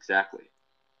 exactly.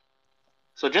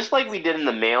 So just like we did in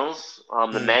the males,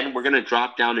 the men, we're going to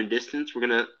drop down in distance. We're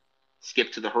going to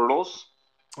skip to the hurdles.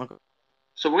 Okay.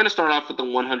 So we're going to start off with the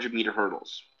 100-meter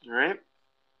hurdles. All right?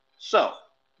 So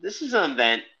this is an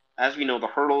event. As we know, the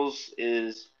hurdles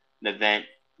is an event.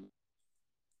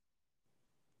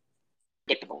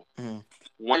 Predictable.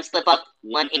 One slip up,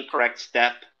 one incorrect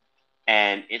step,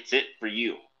 and it's it for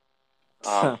you.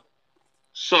 But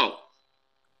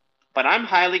I'm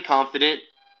highly confident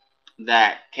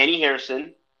that Kenny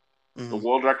Harrison, the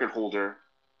world record holder,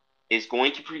 is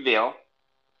going to prevail,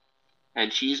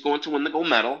 and she's going to win the gold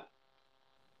medal.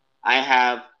 I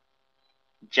have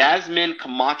Jasmine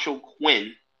Camacho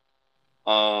Quinn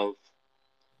of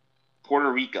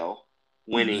Puerto Rico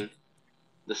winning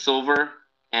the silver,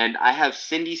 and I have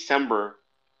Cindy Sember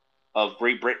of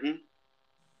Great Britain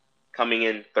coming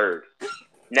in third.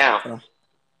 Now,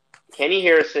 Kenny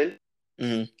Harrison,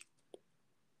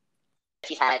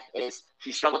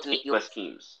 she struggled to make U.S.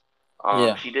 teams.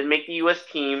 She did make the U.S.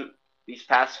 team, these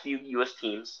past few U.S.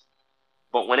 teams,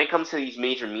 but when it comes to these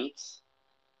major meets,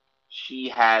 she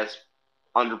has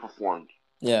underperformed.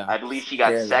 Yeah. I believe she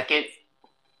got second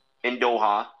in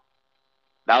Doha.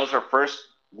 That was her first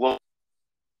global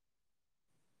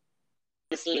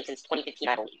since 2015,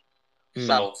 I believe.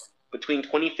 So between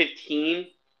 2015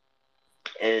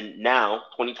 and now,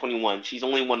 2021, she's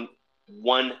only won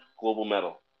one global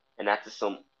medal, and that's a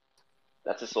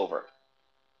silver.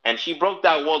 And she broke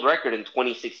that world record in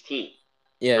 2016.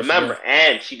 Yeah, remember,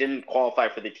 and she didn't qualify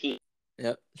for the team.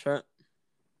 Yep, sure.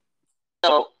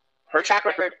 So her track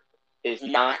record is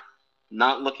not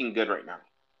looking good right now.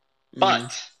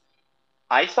 But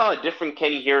I saw a different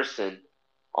Kenny Harrison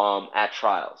at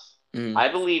trials. I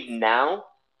believe now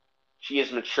She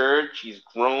has matured. She's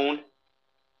grown.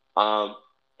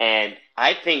 And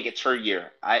I think it's her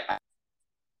year. I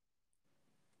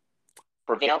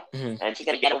prevail, and she's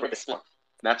gonna get over the slump.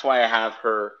 That's why I have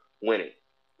her winning.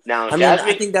 Now, I Jasmine,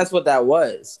 mean, I think that's what that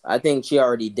was. I think she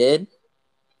already did.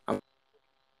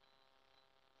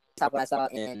 That's what I saw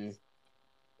in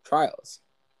trials.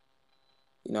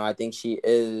 You know, I think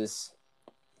she's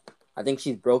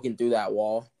broken through that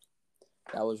wall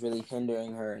that was really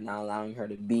hindering her and not allowing her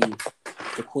to be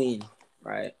the queen,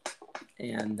 right?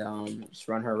 And just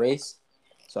run her race.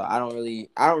 So I don't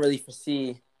really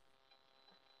foresee.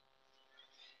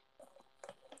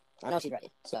 I know she's ready,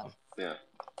 so yeah,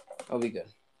 it'll be good.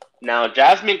 Now,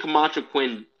 Jasmine Camacho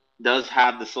Quinn does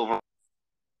have the silver.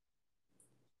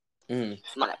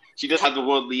 She does have the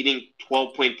world leading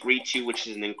 12.32, which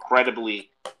is an incredibly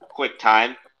quick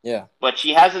time. Yeah. But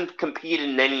she hasn't competed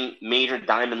in any major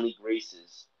Diamond League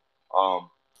races.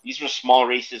 These are small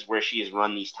races where she has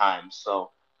run these times.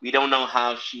 So we don't know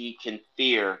how she can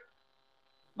fare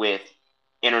with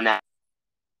international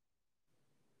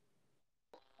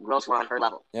girls who are on her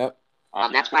level. Yep.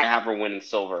 That's why I have her winning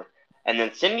silver. And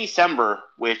then Cindy Sember,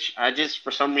 which I just,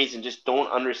 for some reason, just don't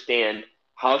understand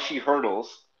how she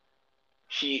hurdles.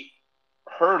 She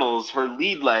hurdles her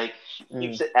lead leg, she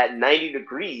keeps it at 90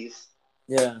 degrees.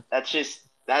 Yeah.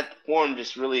 That form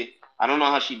just really, I don't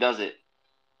know how she does it.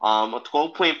 A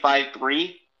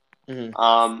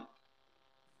 12.53.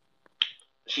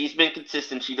 She's been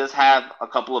consistent. She does have a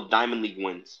couple of Diamond League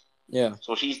wins. Yeah.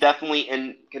 So she's definitely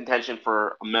in contention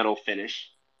for a medal finish.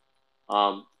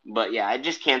 But yeah, I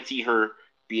just can't see her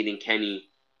beating Kenny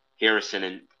Harrison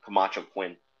and Camacho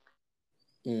Quinn.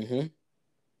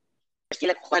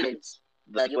 Christina Clemens,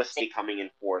 the USA coming in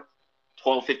fourth.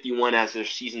 12:51 as their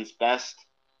season's best.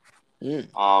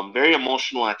 Very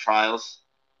emotional at trials.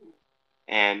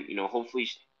 And, hopefully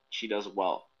she does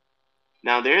well.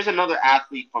 Now, there's another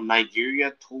athlete from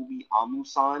Nigeria, Tobi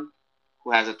Amusan,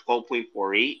 who has a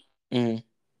 12.48. In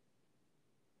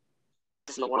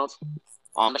the world.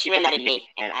 But she ran that in May.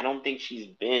 And I don't think she's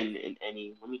been in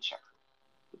any. Let me check.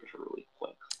 Look at her really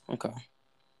quick. Okay.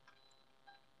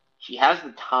 She has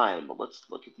the time, but let's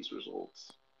look at these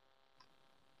results.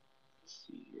 Let's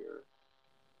see here.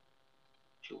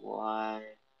 July.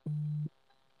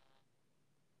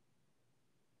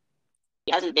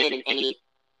 She hasn't been in any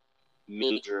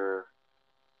major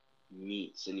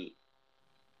meets any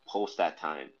post that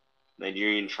time.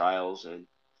 Nigerian trials, and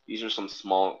these are some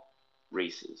small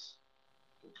races.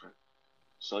 Okay.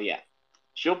 So yeah,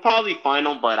 she'll probably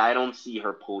final, but I don't see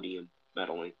her podium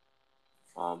medaling.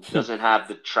 Doesn't have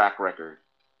the track record.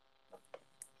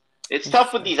 It's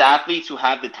tough with these athletes who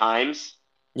have the times.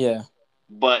 Yeah.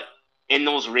 But in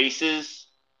those races,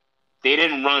 they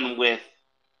didn't run with,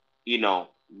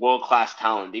 world-class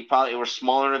talent. They probably were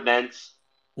smaller events.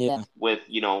 Yeah. With,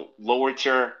 lower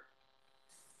tier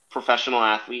professional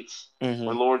athletes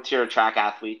or lower tier track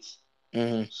athletes.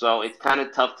 So it's kind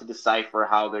of tough to decipher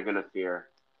how they're going to fare.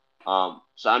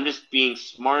 So I'm just being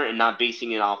smart and not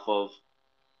basing it off of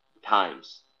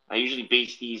times. I usually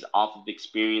base these off of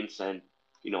experience and,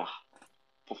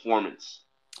 performance.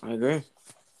 I agree.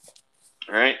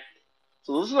 All right.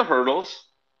 So those are the hurdles.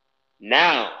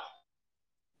 Now,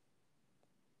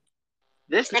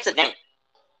 this next event.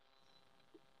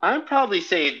 I'd probably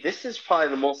say this is probably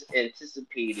the most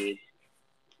anticipated.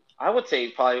 I would say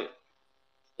probably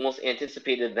most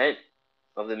anticipated event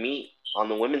of the meet on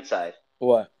the women's side.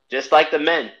 What? Just like the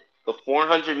men, the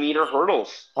 400-meter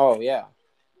hurdles. Oh yeah,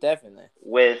 definitely.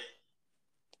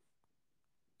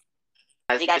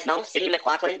 As you guys know, Sydney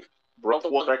McLaughlin broke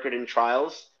the world record in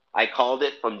trials. I called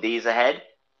it from days ahead.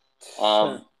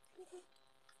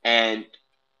 And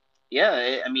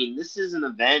yeah, I mean, this is an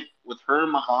event with her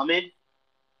and Muhammad.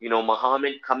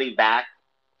 Muhammad coming back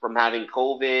from having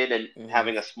COVID and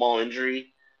having a small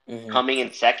injury, coming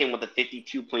in second with a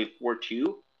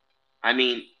 52.42. I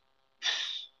mean,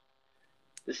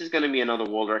 this is going to be another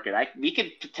world record. We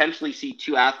could potentially see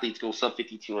two athletes go sub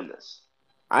 52 in this.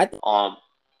 I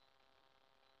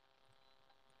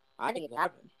think it can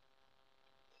happen.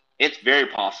 It's very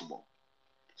possible.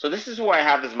 So this is who I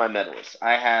have as my medalist.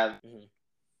 I have.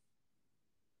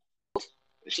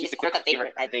 She's the clear-cut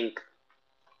favorite. I think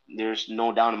there's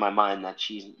no doubt in my mind that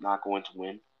she's not going to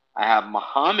win. I have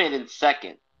Muhammad in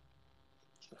second.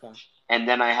 Okay. And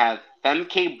then I have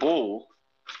Femke Bol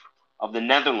of the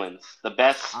Netherlands, the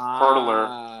best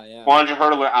hurdler, 400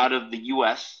 hurdler out of the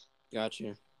U.S. Got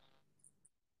you.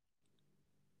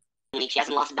 She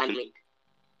hasn't lost a Diamond League.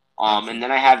 And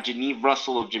then I have Geneve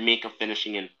Russell of Jamaica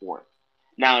finishing in fourth.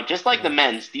 Now, just like the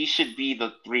men's, these should be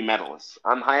the three medalists.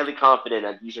 I'm highly confident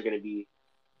that these are going to be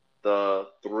the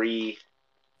three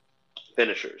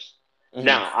finishers. Mhm.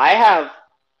 Now,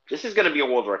 this is going to be a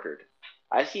world record.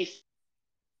 I see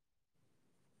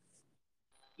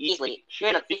Easily. She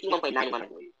ran a 51.91, I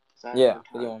believe. Yeah,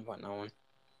 51.91.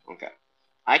 Okay.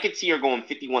 I could see her going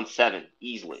 51.7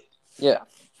 easily. Yeah.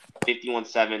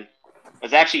 51.7.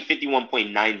 It's actually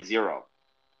 51.90.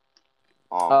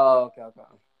 Okay.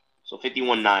 So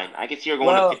 51.9. I could see her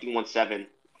going to 51.7.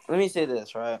 Let me say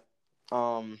this, right?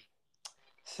 So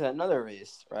another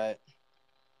race, right?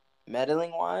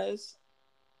 Medaling wise,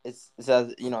 it's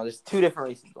says there's two different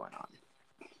races going on,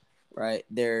 right?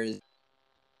 There's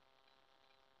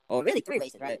really three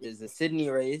races, right? There's the Sydney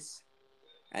race,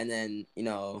 and then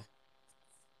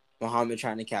Muhammad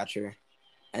trying to catch her,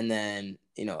 and then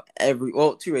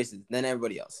two races, then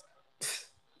everybody else,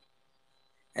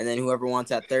 and then whoever wants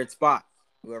that third spot,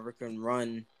 whoever can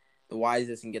run the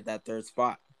wisest and get that third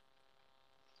spot.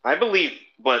 I believe,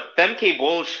 but Femke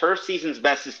Bol, her season's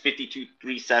best is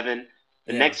 52.37.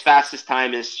 The next fastest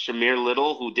time is Shamir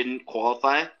Little, who didn't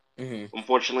qualify,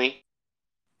 unfortunately.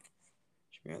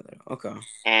 Okay.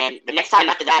 And the next time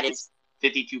after that is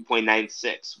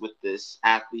 52.96 with this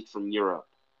athlete from Europe.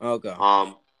 Okay.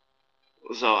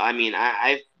 So I mean,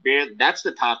 that's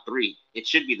the top three. It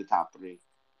should be the top three.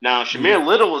 Now, Shamir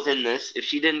Little was in this. If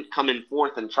she didn't come in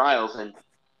fourth in trials and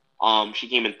she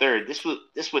came in third, this would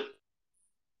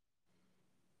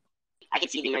I can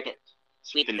see the American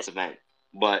sweep in this event.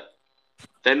 But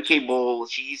Femke Bol,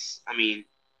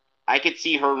 I could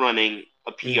see her running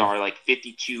a PR like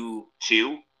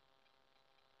 52.2.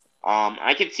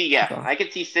 I could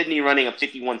see Sydney running a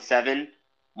 51.7,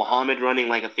 Muhammad running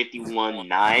like a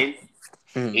 51.9,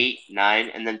 8, 9,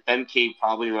 and then Femke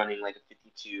probably running like a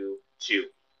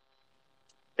 52.2.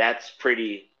 That's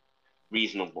pretty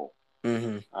reasonable.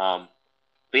 But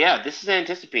yeah, this is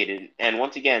anticipated, and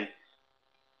once again,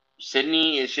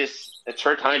 Sydney it's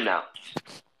her time now.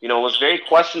 It was very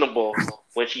questionable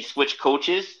when she switched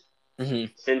coaches,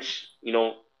 since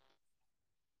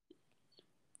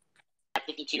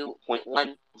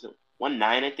 52.1. 19,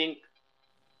 I think.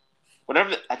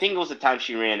 Whatever, I think it was the time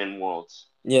she ran in Worlds.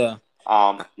 Yeah.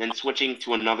 Then switching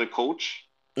to another coach.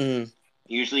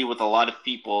 Usually with a lot of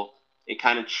people, it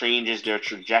kind of changes their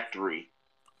trajectory.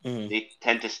 They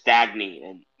tend to stagnate,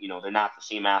 and they're not the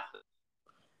same athlete.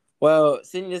 Well,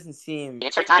 Sydney doesn't seem.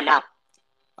 It's her time now.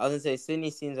 I was gonna say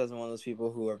Sydney seems as one of those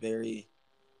people who are very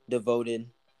devoted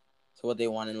to what they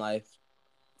want in life,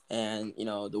 and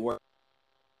the work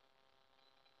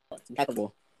is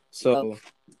impeccable. So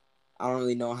I don't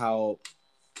really know how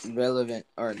relevant,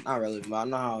 or not relevant, but I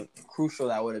don't know how crucial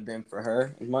that would have been for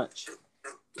her as much,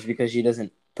 just because she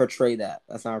doesn't portray that.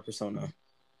 That's not her persona.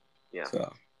 Yeah.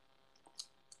 So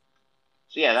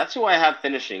yeah, that's who I have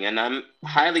finishing, and I'm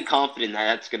highly confident that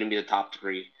that's going to be the top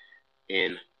three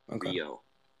in Rio.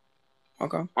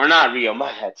 Okay. Or not Rio,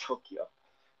 my bad, Tokyo.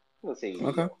 I'm going to say Rio.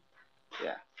 Okay.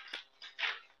 Yeah.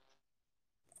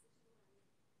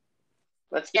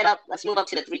 Let's move up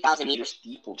to the 3,000 meter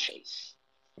steeplechase.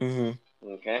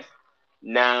 Mm-hmm. Okay.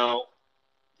 Now,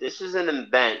 this is an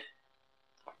event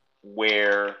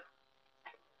where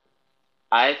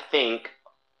I think,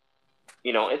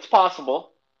 it's possible.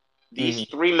 These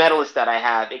three medalists that I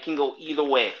have, it can go either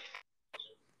way.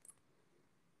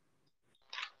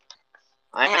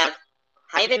 I have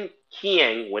Hyven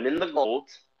Kiang winning the gold.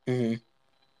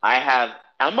 I have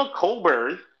Emma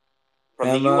Coburn from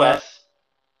the U.S.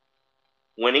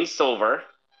 winning silver.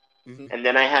 And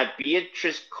then I have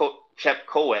Beatrice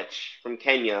Chepkoech from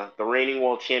Kenya, the reigning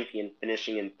world champion,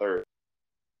 finishing in third.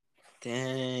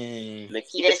 Dang.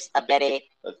 Makitis Abebe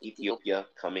of Ethiopia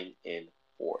coming in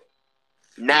fourth.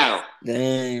 Now,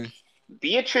 dang.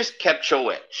 Beatrice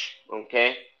Chepkoech,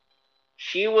 okay?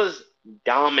 She was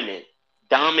dominating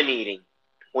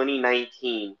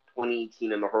 2019,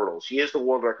 2018 in the hurdles. She is the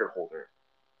world record holder.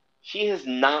 She has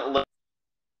not left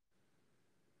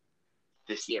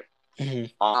this year.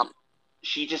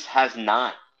 She just has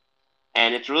not.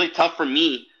 And it's really tough for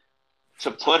me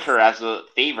to put her as a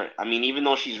favorite. I mean, even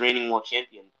though she's reigning world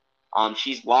champion,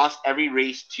 she's lost every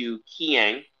race to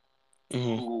Kiang,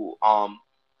 who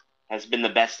has been the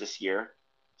best this year.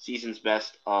 Season's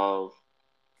best of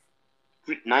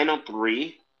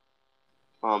 9:03,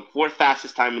 fourth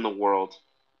fastest time in the world.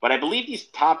 But I believe these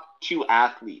top two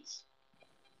athletes,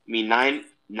 nine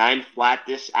flat,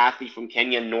 this athlete from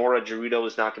Kenya, Nora Gerudo,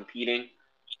 is not competing.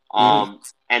 And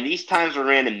these times were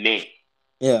ran in May.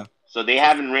 Yeah. So they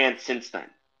haven't ran since then.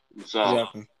 So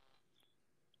exactly.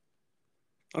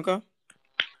 Okay.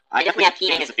 I definitely have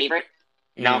Kiang as a favorite.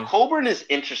 Now, Coburn is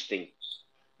interesting.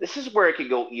 This is where it could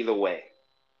go either way.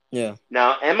 Yeah.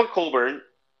 Now, Emma Coburn,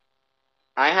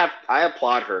 I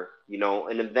applaud her.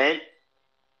 An event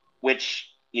which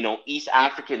East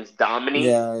Africans dominate.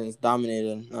 Yeah, it's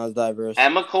dominated. Not as diverse.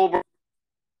 Emma Colbert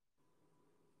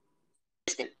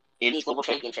In these global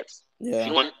championships. Yeah.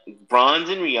 She won bronze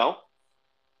in Rio.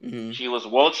 Mm-hmm. She was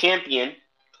world champion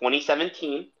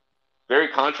 2017. Very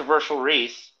controversial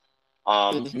race.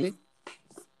 And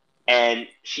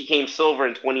she came silver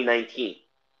in 2019.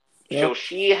 Yep. So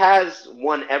she has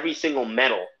won every single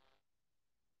medal.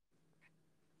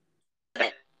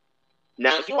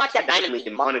 Now, if you watch that Diamond League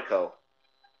in Monaco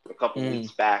a couple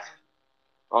weeks back,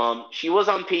 she was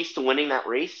on pace to winning that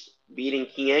race, beating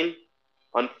Kiang.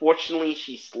 Unfortunately,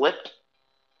 she slipped.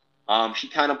 She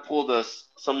kind of pulled a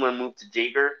similar move to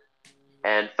Jaeger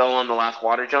and fell on the last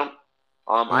water jump.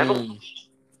 I don't know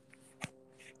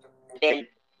if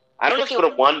she would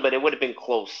have won, but it would have been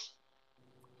close.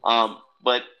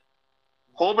 But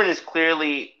Colburn has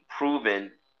clearly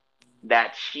proven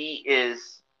that she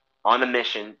is on a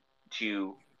mission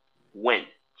to win.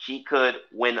 She could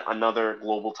win another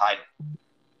global title.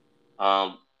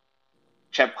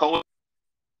 Chepkowa,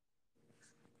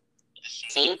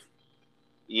 Same.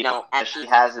 as she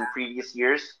has in previous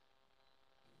years.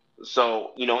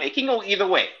 So, it can go either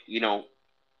way.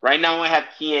 Right now I have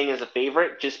Kiang as a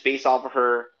favorite just based off of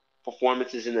her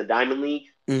performances in the Diamond League.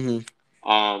 Mm-hmm.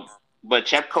 But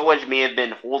Chepkowa may have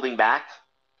been holding back,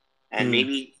 and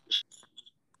maybe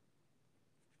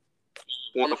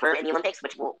One of her in the Olympics,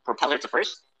 which will propel her to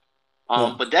first.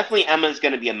 But definitely Emma is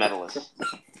going to be a medalist.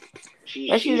 She's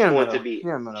going to be.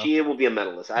 She will be a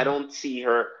medalist. I don't see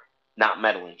her not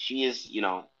medaling. She is,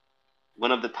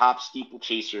 one of the top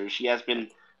steeplechasers. She has been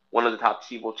one of the top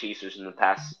steeplechasers in the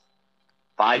past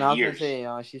 5 years. I was going to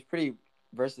say, she's pretty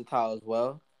versatile as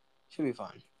well. She'll be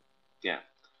fine. Yeah.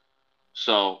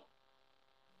 So,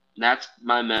 that's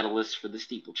my medalist for the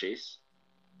steeplechase.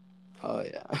 Oh,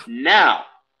 yeah. Now,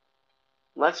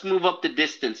 let's move up the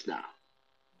distance now.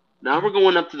 Now we're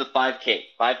going up to the 5K,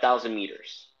 5,000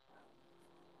 meters.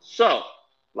 So,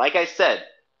 like I said,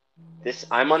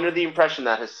 I'm under the impression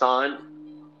that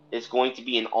Hassan is going to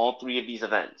be in all three of these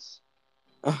events.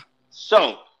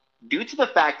 So, due to the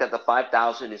fact that the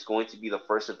 5,000 is going to be the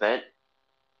first event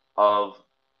that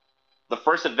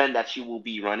she will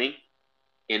be running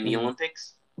in the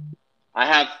Olympics, I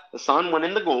have Hassan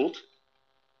winning the gold.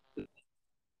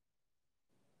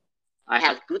 I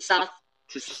have Gustav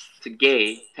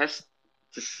Tsegay. I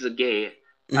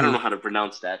don't know how to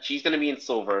pronounce that. She's going to be in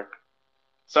silver.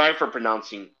 Sorry for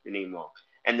pronouncing your name wrong.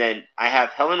 And then I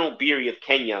have Helen Obiri of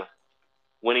Kenya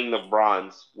winning the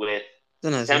bronze with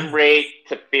Sembre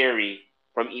Teferi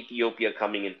from Ethiopia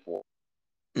coming in fourth.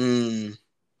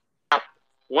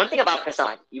 One thing about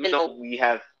Hassan, even though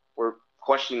we're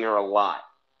questioning her a lot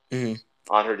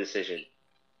on her decision,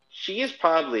 she is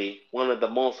probably one of the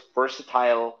most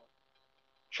versatile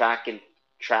track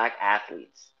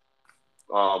athletes,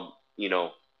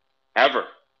 ever.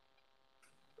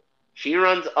 She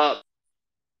runs up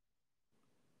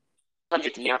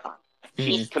 100 marathon.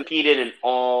 She's competed in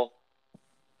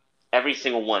every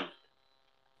single one.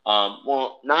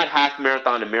 Well, not half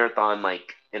marathon and marathon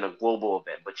like in a global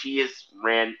event, but she has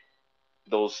ran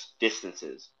those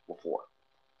distances before.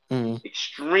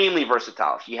 Extremely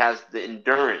versatile. She has the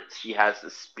endurance. She has the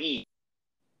speed.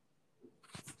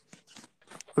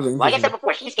 Like I said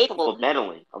before, she's capable of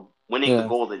medaling, of winning the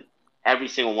gold in every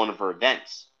single one of her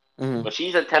events. But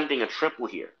she's attempting a triple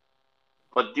here.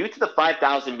 But due to the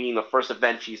 5,000 being the first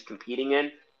event she's competing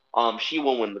in, she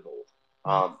will win the gold.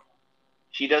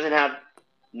 She doesn't have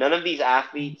none of these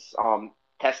athletes,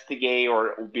 Testegay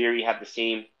or Obiri, have the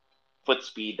same foot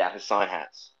speed that Hassan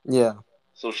has. Yeah.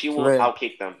 So she will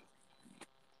outkick them.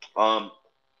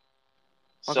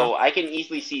 So I can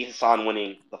easily see Hassan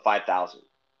winning the 5,000.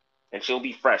 And she'll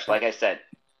be fresh, like I said.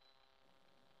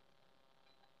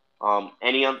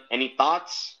 Any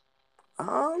thoughts?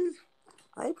 I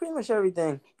pretty much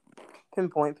everything.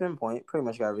 Pinpoint. Pretty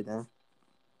much got everything.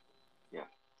 Yeah.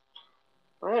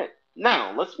 All right.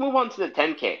 Now, let's move on to the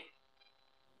 10K.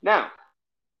 Now,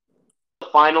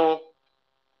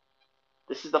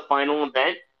 this is the final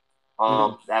event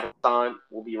that Hassan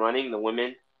will be running, the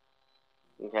women.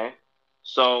 Okay.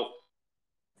 So,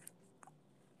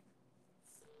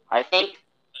 I think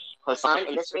Hassan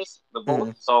in this race, the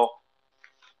both. So,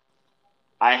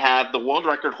 I have the world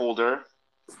record holder,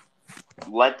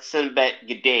 Letsenbet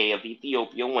Gidey of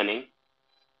Ethiopia, winning.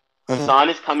 Hassan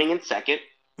is coming in second.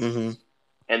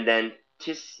 And then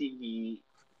Tsegay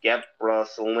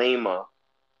Gebrselassie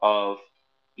of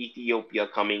Ethiopia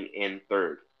coming in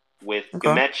third, with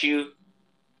Tsegay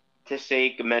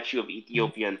Gemechu of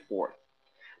Ethiopia in fourth.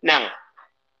 Now,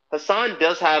 Hassan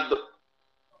does have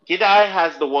Gidai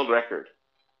has the world record,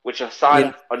 which Hassan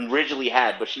Yeah. originally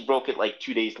had, but she broke it like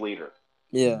 2 days later.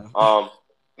 Yeah.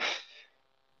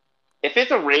 If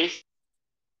it's a race,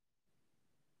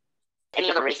 Any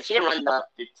other race, if she didn't run the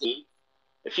 15,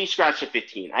 if she scratched a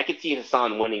 15, I could see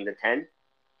Hassan winning the 10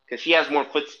 because she has more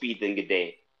foot speed than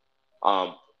Gidey.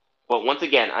 But once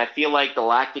again, I feel like the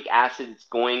lactic acid is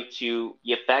going to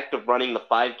the effect of running the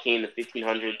 5K and the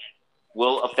 1500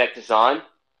 will affect Hassan,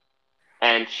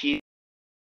 and she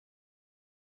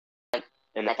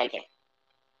and that 10K.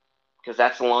 because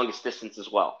that's the longest distance as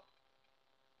well.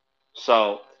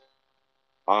 So,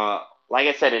 like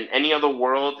I said, in any other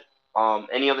world,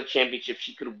 any other championship,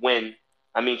 she could win.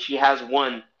 I mean, she has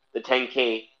won the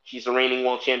 10K. She's the reigning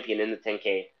world champion in the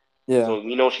 10K. Yeah. So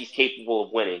we know she's capable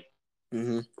of winning.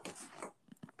 Mhm.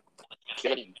 It's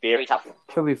gonna be very tough.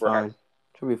 She'll be for her. fine.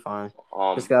 She'll be fine.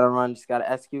 Um, Just gotta run. Just gotta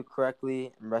execute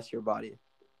correctly and rest your body.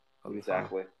 It'll be fine.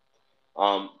 exactly.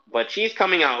 But she's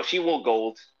coming out. She will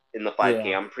gold in the 5K.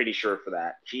 Yeah. I'm pretty sure for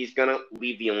that. She's gonna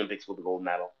leave the Olympics with a gold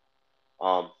medal.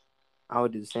 I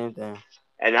would do the same thing.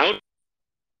 And that would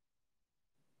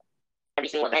Every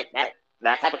single event,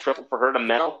 that type of triple for her to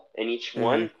medal in each Mhm.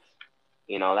 one,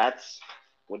 that's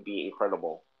would be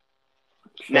incredible.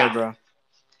 Sure, Now, bro.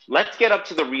 let's get up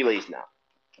to the relays now.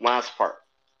 Last part.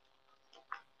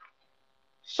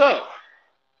 So,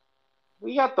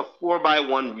 we got the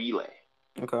 4x1 relay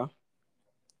Okay.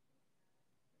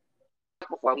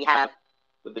 before we have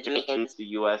with the Jamaicans, the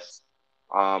U.S.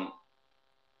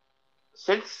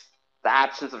 Since the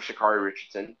absence of Sha'Carri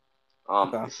Richardson,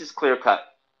 Okay. this is clear cut.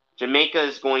 Jamaica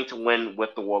is going to win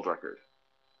with the world record.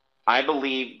 I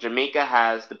believe Jamaica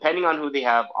has, depending on who they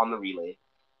have on the relay,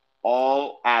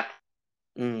 all athletes.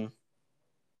 Mhm.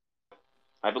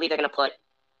 I believe they're gonna put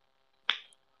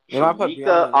They might put Sharika Brianna.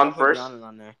 They on might put first. Brianna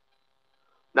on there.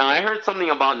 Now, I heard something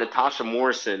about Natasha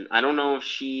Morrison. I don't know if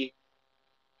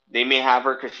they may have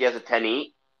her because she has a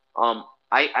 10-8.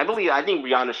 I think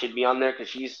Brianna should be on there because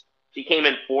she came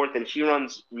in fourth and she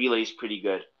runs relays pretty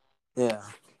good. Yeah.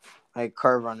 Like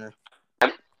curve runner.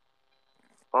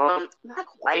 not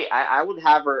quite. I would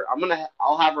have her.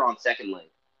 I'll have her on second leg.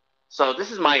 So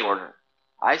this is my order.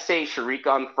 I say Sharika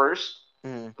on first,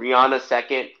 Mhm. Brianna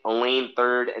second, Elaine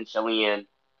third, and Shelly-Ann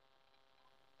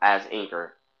as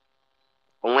anchor.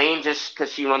 Elaine just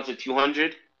because she runs a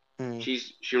 200,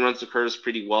 Mhm. she runs the curves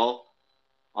pretty well.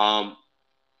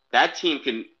 That team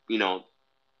can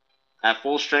at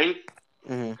full strength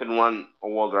Mhm. can run a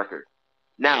world record.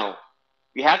 Now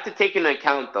we have to take into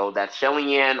account though that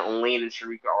Shelly-Ann, Elaine, and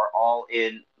Sharika are all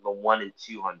in the 1 and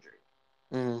 200.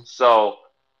 Mhm. So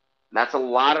that's a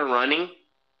lot of running.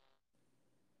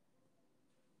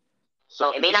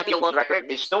 So it may not be a world record.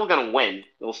 They're still gonna win.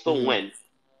 They'll still Mhm. win.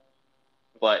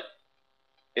 But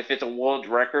if it's a world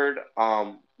record,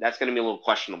 that's gonna be a little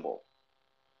questionable.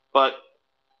 But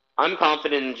I'm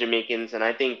confident in Jamaicans, and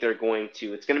I think they're going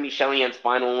to. It's gonna be Shelly-Ann's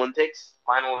final Olympics,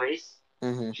 final race.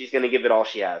 Mhm. She's gonna give it all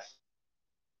she has.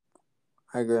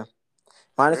 I agree.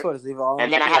 Minus what is leave all on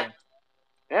And then I have- field.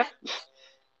 Yeah.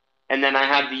 And then I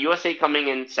have the USA coming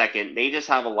in second. They just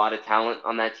have a lot of talent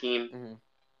on that team.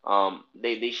 Mhm.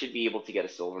 They should be able to get a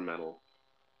silver medal.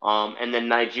 And then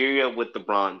Nigeria with the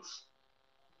bronze.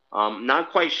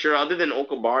 Not quite sure. Other than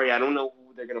Okobari, I don't know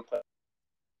who they're gonna put.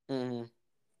 Mhm.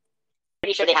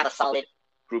 Pretty sure they have a solid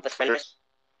Group of sprinters.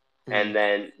 And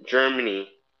then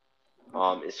Germany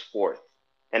is fourth.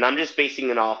 And I'm just basing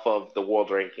it off of the world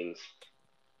rankings.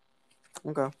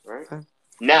 Okay. Right? Okay.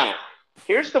 Now,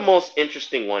 here's the most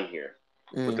interesting one here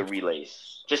with the Mhm.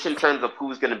 relays, just in terms of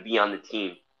who's going to be on the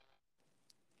team.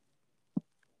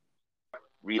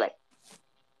 Relay.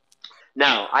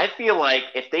 Now, I feel like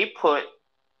if they put,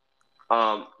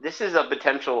 this is a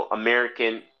potential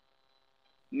American,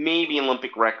 maybe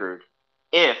Olympic record,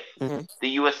 if Mhm. the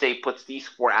USA puts these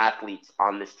 4 athletes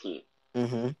on this team.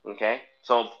 Mhm. Okay?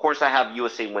 So, of course, I have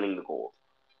USA winning the gold.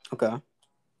 Okay.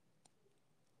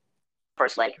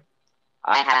 First leg.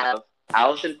 I have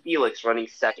Allison Felix running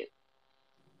second,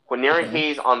 Quinera Okay.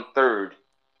 Hayes on third,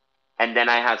 and then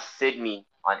I have Sydney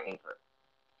on anchor.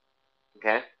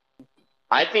 Okay?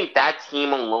 I think that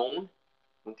team alone,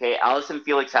 okay, Allison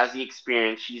Felix has the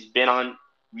experience. She's been on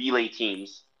relay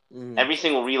teams, Mhm. every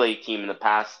single relay team in the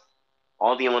past,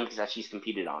 all the Olympics that she's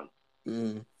competed on.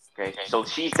 Mhm. Okay, so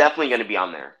she's definitely going to be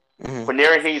on there. Mhm.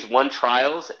 Quinera Hayes won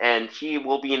trials, and she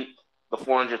will be in the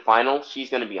 400 final. She's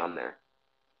going to be on there.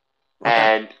 Okay.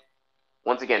 And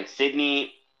once again,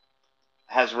 Sydney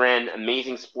has ran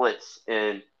amazing splits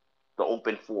in the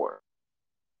Open 4.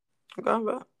 Okay.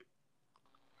 Bro.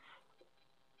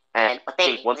 And I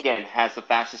think, once again, has the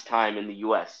fastest time in the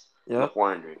U.S. in the Yep.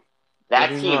 400. What That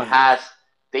he's team running. has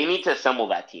they need to assemble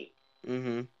that team.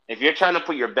 Mm-hmm. If you're trying to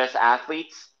put your best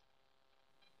athletes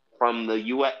from the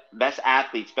U.S. best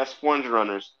athletes, best 400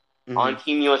 runners on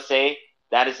Team USA,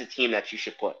 that is the team that you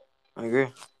should put. I agree.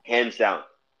 Hands down.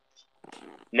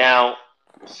 Now,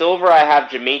 silver, I have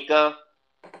Jamaica.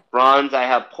 Bronze, I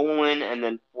have Poland. And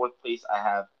then fourth place, I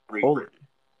have Great Britain.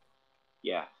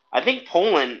 Yeah. I think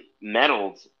Poland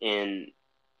medaled in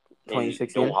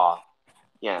 2016? Doha.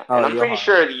 Yeah. Oh, and I'm pretty Doha.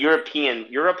 sure Europe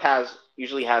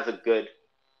usually has a good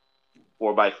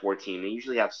 4x4 team. They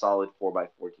usually have solid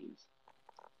 4x4 teams.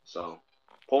 So,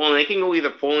 Poland, they can go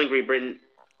either Poland, Great Britain.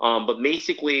 But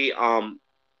basically, I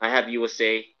have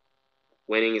USA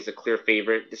winning as a clear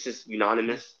favorite. This is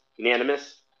unanimous.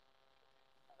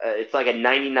 It's like a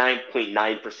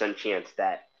 99.9% chance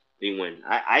that they win.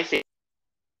 I say.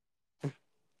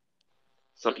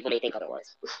 Some people may think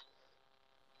otherwise.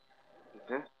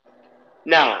 Okay.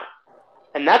 Now,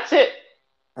 and that's it.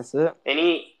 That's it.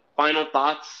 Any final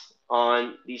thoughts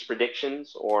on these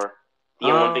predictions or the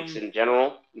Olympics in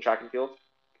general in track and field?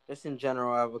 Just in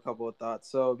general, I have a couple of thoughts.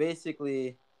 So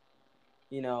basically,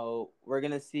 we're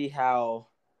going to see how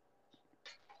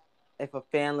if a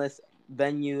fanless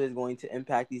venue is going to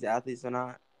impact these athletes or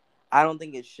not. I don't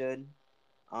think it should.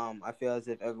 I feel as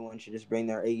if everyone should just bring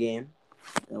their A game,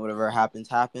 and whatever happens,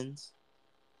 happens.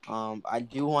 I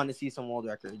do want to see some world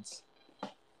records.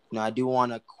 I do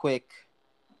want a quick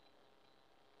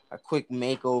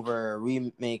makeover,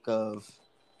 remake of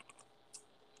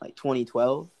like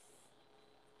 2012.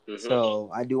 Mm-hmm. So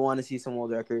I do want to see some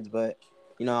world records, but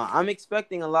I'm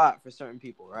expecting a lot for certain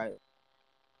people, right?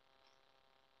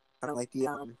 I don't like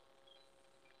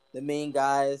the main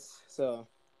guys. So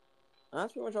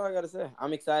that's pretty much all I gotta say.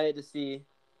 I'm excited to see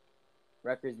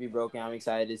records be broken. I'm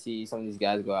excited to see some of these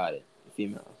guys go at it, the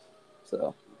females.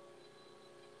 So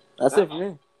that's it for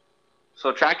me.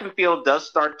 So track and field does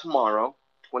start tomorrow,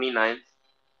 29th.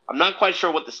 I'm not quite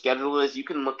sure what the schedule is. You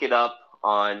can look it up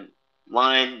online.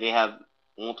 They have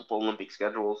multiple Olympic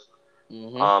schedules.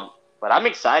 Mm-hmm. But I'm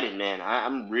excited, man.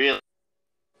 I'm really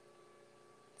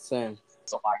same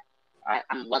so far.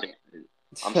 I'm loving it.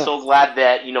 I'm so glad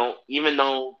that even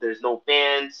though there's no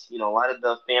fans, a lot of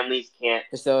the families can't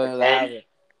attend.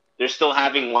 They're still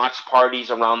having watch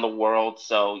parties around the world.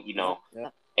 So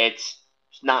it's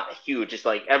not huge. It's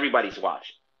like everybody's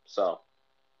watching. So.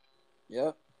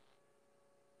 Yep.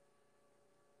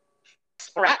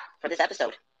 It's a wrap for this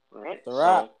episode. All right. It's a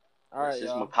wrap. All right, this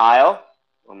is Mikhail.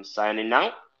 I'm signing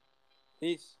out.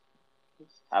 Peace.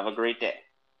 Have a great day.